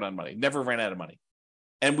not short on money, never ran out of money,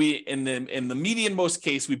 and we in the median most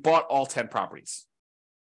case we bought all 10 properties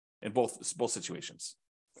in both situations.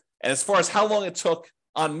 And as far as how long it took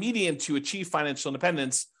on median to achieve financial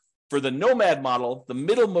independence, for the Nomad model, the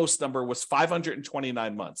middlemost number was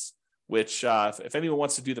 529 months, which if anyone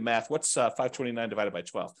wants to do the math, what's 529 divided by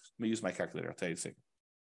 12? Let me use my calculator. I'll tell you a second.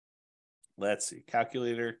 Let's see,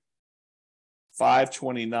 calculator,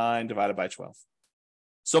 529 divided by 12.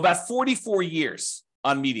 So about 44 years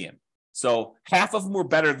on median. So half of them were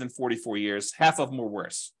better than 44 years, half of them were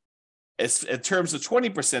worse. In terms of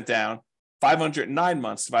 20% down, 509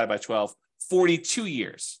 months divided by 12, 42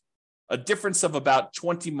 years, a difference of about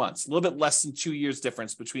 20 months, a little bit less than 2 years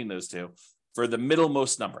difference between those two for the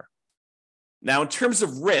middlemost number. Now, in terms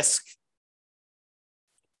of risk,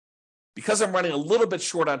 because I'm running a little bit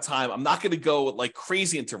short on time, I'm not going to go like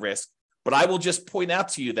crazy into risk, but I will just point out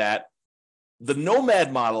to you that the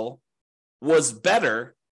Nomad model was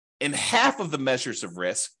better in half of the measures of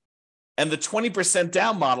risk, and the 20%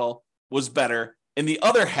 down model was better in the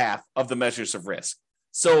other half of the measures of risk.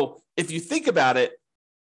 So if you think about it,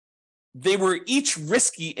 they were each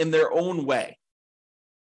risky in their own way.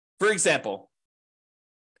 For example,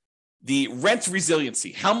 the rent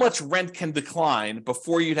resiliency, how much rent can decline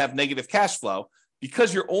before you'd have negative cash flow?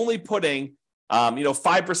 Because you're only putting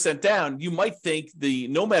 5% down, you might think the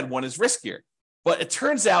Nomad one is riskier. But it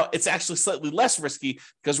turns out it's actually slightly less risky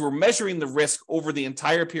because we're measuring the risk over the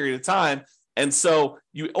entire period of time. And so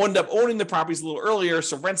you end up owning the properties a little earlier,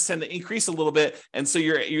 so rents tend to increase a little bit. And so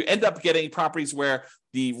you end up getting properties where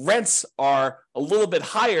the rents are a little bit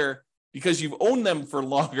higher because you've owned them for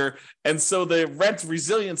longer. And so the rent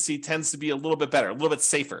resiliency tends to be a little bit better, a little bit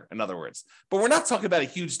safer, in other words. But we're not talking about a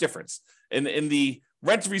huge difference. In the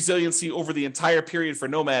rent resiliency over the entire period for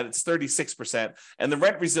Nomad, it's 36%. And the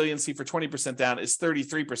rent resiliency for 20% down is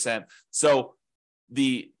 33%. So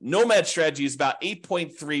the Nomad strategy is about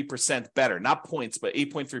 8.3% better, not points, but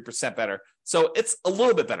 8.3% better. So it's a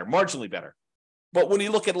little bit better, marginally better. But when you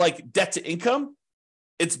look at like debt to income,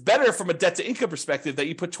 it's better from a debt to income perspective that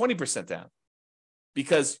you put 20% down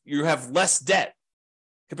because you have less debt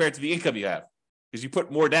compared to the income you have because you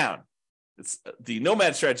put more down. The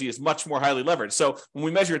Nomad strategy is much more highly leveraged. So when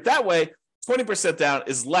we measure it that way, 20% down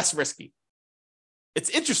is less risky. It's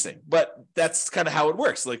interesting, but that's kind of how it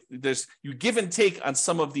works. Like you give and take on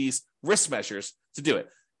some of these risk measures to do it.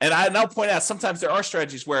 And I now point out sometimes there are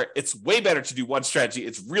strategies where it's way better to do one strategy.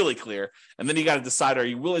 It's really clear. And then you got to decide, are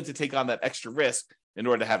you willing to take on that extra risk in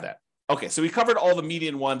order to have that? Okay, so we covered all the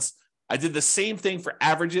median ones. I did the same thing for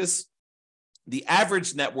averages. The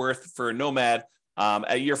average net worth for Nomad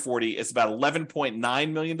at year 40 is about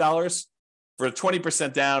 $11.9 million. For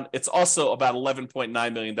 20% down, it's also about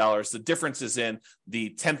 $11.9 million. The difference is in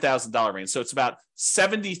the $10,000 range. So it's about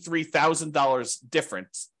 $73,000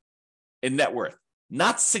 difference in net worth.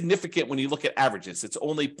 Not significant when you look at averages. It's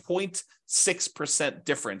only 0.6%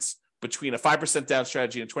 difference between a 5% down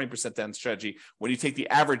strategy and a 20% down strategy when you take the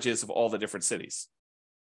averages of all the different cities.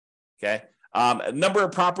 Okay. Number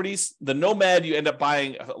of properties, the Nomad, you end up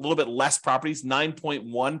buying a little bit less properties,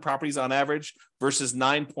 9.1 properties on average versus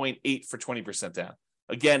 9.8 for 20% down.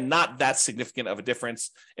 Again, not that significant of a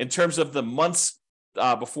difference. In terms of the months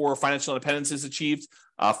before financial independence is achieved,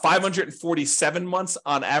 547 months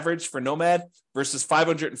on average for Nomad versus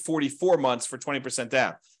 544 months for 20%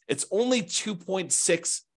 down. It's only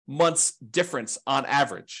 2.6 months difference on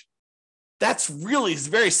average. That's really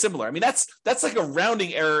very similar. I mean, that's like a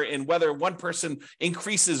rounding error in whether one person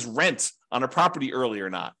increases rent on a property early or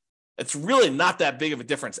not. It's really not that big of a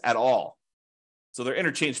difference at all. So they're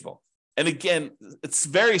interchangeable. And again, it's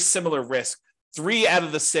very similar risk. 3 out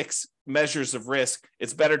of the 6 measures of risk,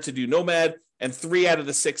 it's better to do Nomad, and 3 out of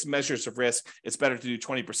the 6 measures of risk, it's better to do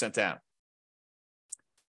 20% down.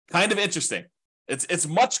 Kind of interesting. It's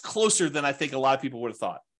much closer than I think a lot of people would have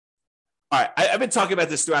thought. All right, I've been talking about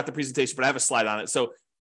this throughout the presentation, but I have a slide on it. So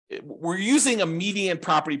we're using a median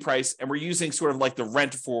property price, and we're using sort of like the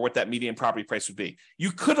rent for what that median property price would be.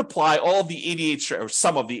 You could apply all of the 88, or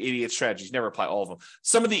some of the 88 strategies, never apply all of them.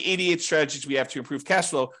 Some of the 88 strategies we have to improve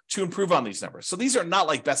cash flow to improve on these numbers. So these are not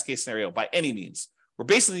like best case scenario by any means. We're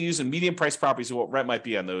basically using median price properties and what rent might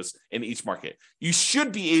be on those in each market. You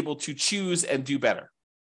should be able to choose and do better.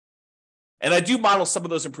 And I do model some of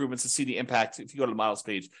those improvements and see the impact. If you go to the models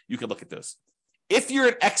page, you can look at those. If you're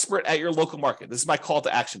an expert at your local market, this is my call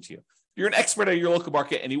to action to you. If you're an expert at your local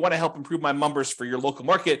market and you want to help improve my numbers for your local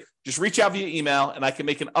market, just reach out via email and I can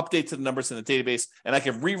make an update to the numbers in the database and I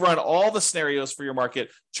can rerun all the scenarios for your market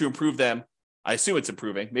to improve them. I assume it's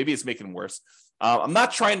improving. Maybe it's making them worse. I'm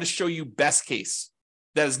not trying to show you best case.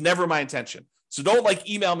 That is never my intention. So don't like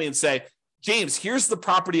email me and say, James, here's the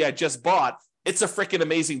property I just bought. It's a freaking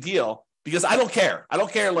amazing deal. Because I don't care. I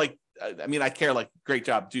don't care I care great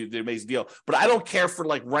job, dude, the amazing deal. But I don't care for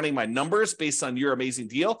like running my numbers based on your amazing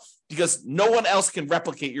deal because no one else can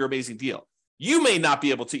replicate your amazing deal. You may not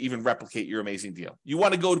be able to even replicate your amazing deal. You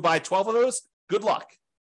want to go to buy 12 of those? Good luck.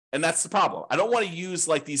 And that's the problem. I don't want to use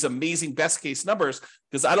like these amazing best case numbers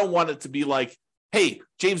because I don't want it to be like, hey,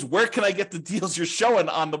 James, where can I get the deals you're showing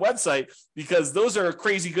on the website? Because those are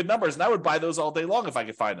crazy good numbers. And I would buy those all day long if I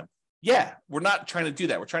could find them. Yeah, we're not trying to do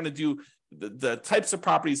that. We're trying to do the types of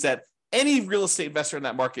properties that any real estate investor in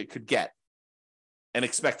that market could get and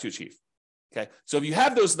expect to achieve. Okay, so if you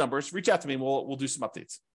have those numbers, reach out to me and we'll do some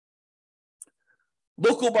updates.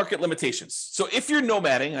 Local market limitations. So if you're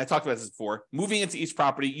nomading, and I talked about this before, moving into each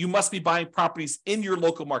property, you must be buying properties in your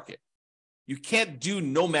local market. You can't do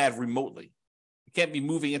nomad remotely. You can't be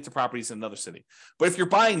moving into properties in another city. But if you're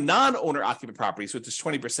buying non-owner occupant properties, which is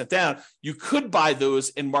 20% down, you could buy those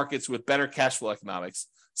in markets with better cash flow economics.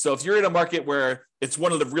 So if you're in a market where it's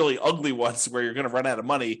one of the really ugly ones where you're going to run out of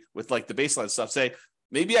money with like the baseline stuff, say,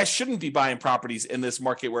 maybe I shouldn't be buying properties in this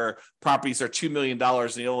market where properties are $2 million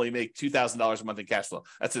and you only make $2,000 a month in cash flow.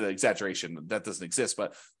 That's an exaggeration. That doesn't exist,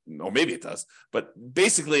 or maybe it does. But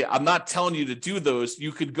basically, I'm not telling you to do those.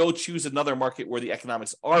 You could go choose another market where the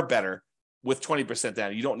economics are better with 20%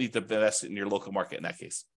 down. You don't need to invest in your local market in that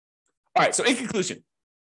case. All right, so in conclusion,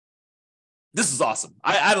 this is awesome.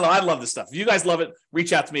 I love this stuff. If you guys love it,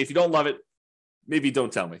 reach out to me. If you don't love it, maybe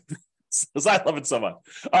don't tell me because I love it so much.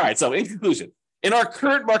 All right, so in conclusion, in our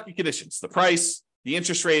current market conditions, the price, the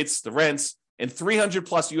interest rates, the rents, in 300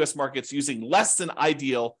 plus US markets using less than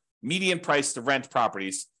ideal median price to rent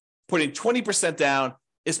properties, putting 20% down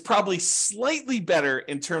is probably slightly better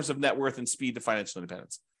in terms of net worth and speed to financial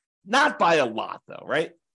independence. Not by a lot, though,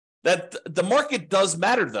 right? That the market does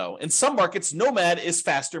matter, though. In some markets, nomad is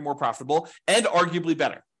faster, more profitable, and arguably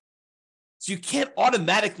better. So you can't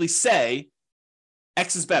automatically say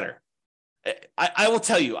X is better. I will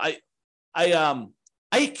tell you, I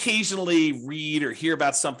occasionally read or hear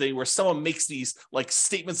about something where someone makes these like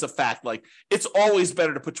statements of fact, like it's always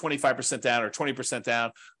better to put 25% down or 20%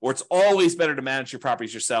 down, or it's always better to manage your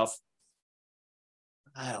properties yourself.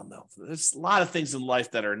 I don't know. There's a lot of things in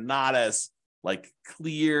life that are not as like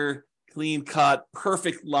clear, clean cut,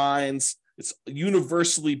 perfect lines. it's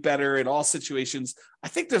universally better in all situations. I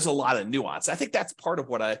think there's a lot of nuance. I think that's part of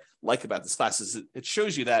what I like about this class is it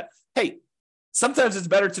shows you that, hey, sometimes it's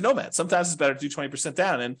better to nomad. Sometimes it's better to do 20%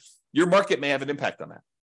 down, and your market may have an impact on that.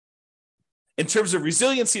 In terms of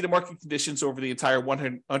resiliency to market conditions over the entire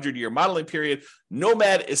 100-year modeling period,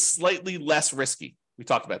 nomad is slightly less risky. We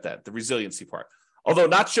talked about that, the resiliency part. Although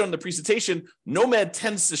not shown in the presentation, nomad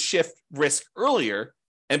tends to shift risk earlier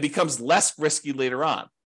and becomes less risky later on.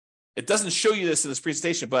 It doesn't show you this in this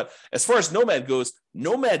presentation, but as far as nomad goes,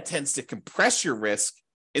 nomad tends to compress your risk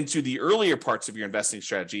into the earlier parts of your investing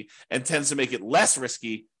strategy and tends to make it less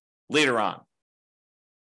risky later on.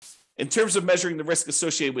 In terms of measuring the risk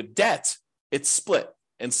associated with debt, it's split.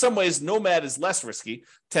 In some ways, nomad is less risky,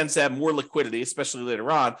 tends to have more liquidity, especially later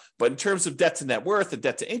on. But in terms of debt to net worth and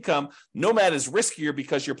debt to income, nomad is riskier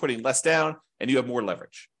because you're putting less down and you have more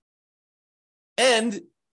leverage. And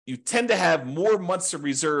you tend to have more months of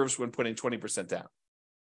reserves when putting 20% down.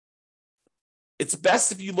 It's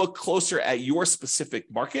best if you look closer at your specific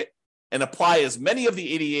market and apply as many of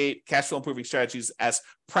the 88 cash flow improving strategies as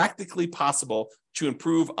practically possible to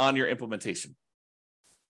improve on your implementation.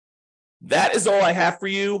 That is all I have for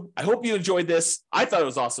you. I hope you enjoyed this. I thought it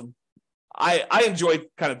was awesome. I enjoyed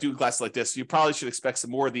kind of doing classes like this. You probably should expect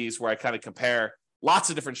some more of these where I kind of compare lots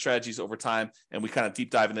of different strategies over time and we kind of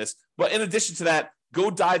deep dive in this. But in addition to that,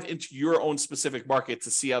 go dive into your own specific market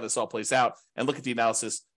to see how this all plays out and look at the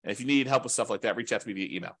analysis. And if you need help with stuff like that, reach out to me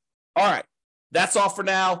via email. All right. That's all for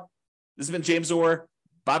now. This has been James Orr.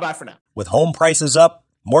 Bye-bye for now. With home prices up,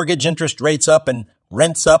 mortgage interest rates up, and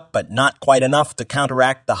rents up, but not quite enough to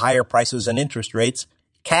counteract the higher prices and interest rates,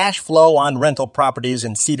 cash flow on rental properties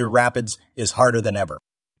in Cedar Rapids is harder than ever.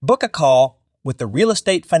 Book a call with the Real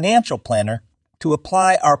Estate Financial Planner to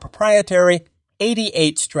apply our proprietary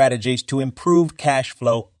 88 strategies to improve cash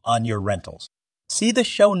flow on your rentals. See the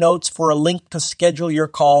show notes for a link to schedule your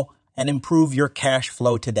call and improve your cash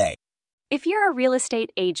flow today. If you're a real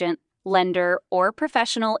estate agent, lender, or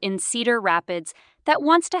professional in Cedar Rapids that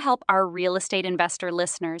wants to help our real estate investor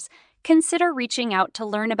listeners, consider reaching out to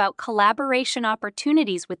learn about collaboration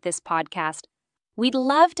opportunities with this podcast. We'd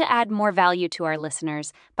love to add more value to our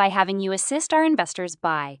listeners by having you assist our investors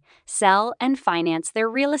buy, sell, and finance their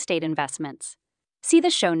real estate investments. See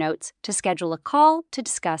the show notes to schedule a call to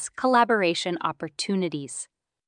discuss collaboration opportunities.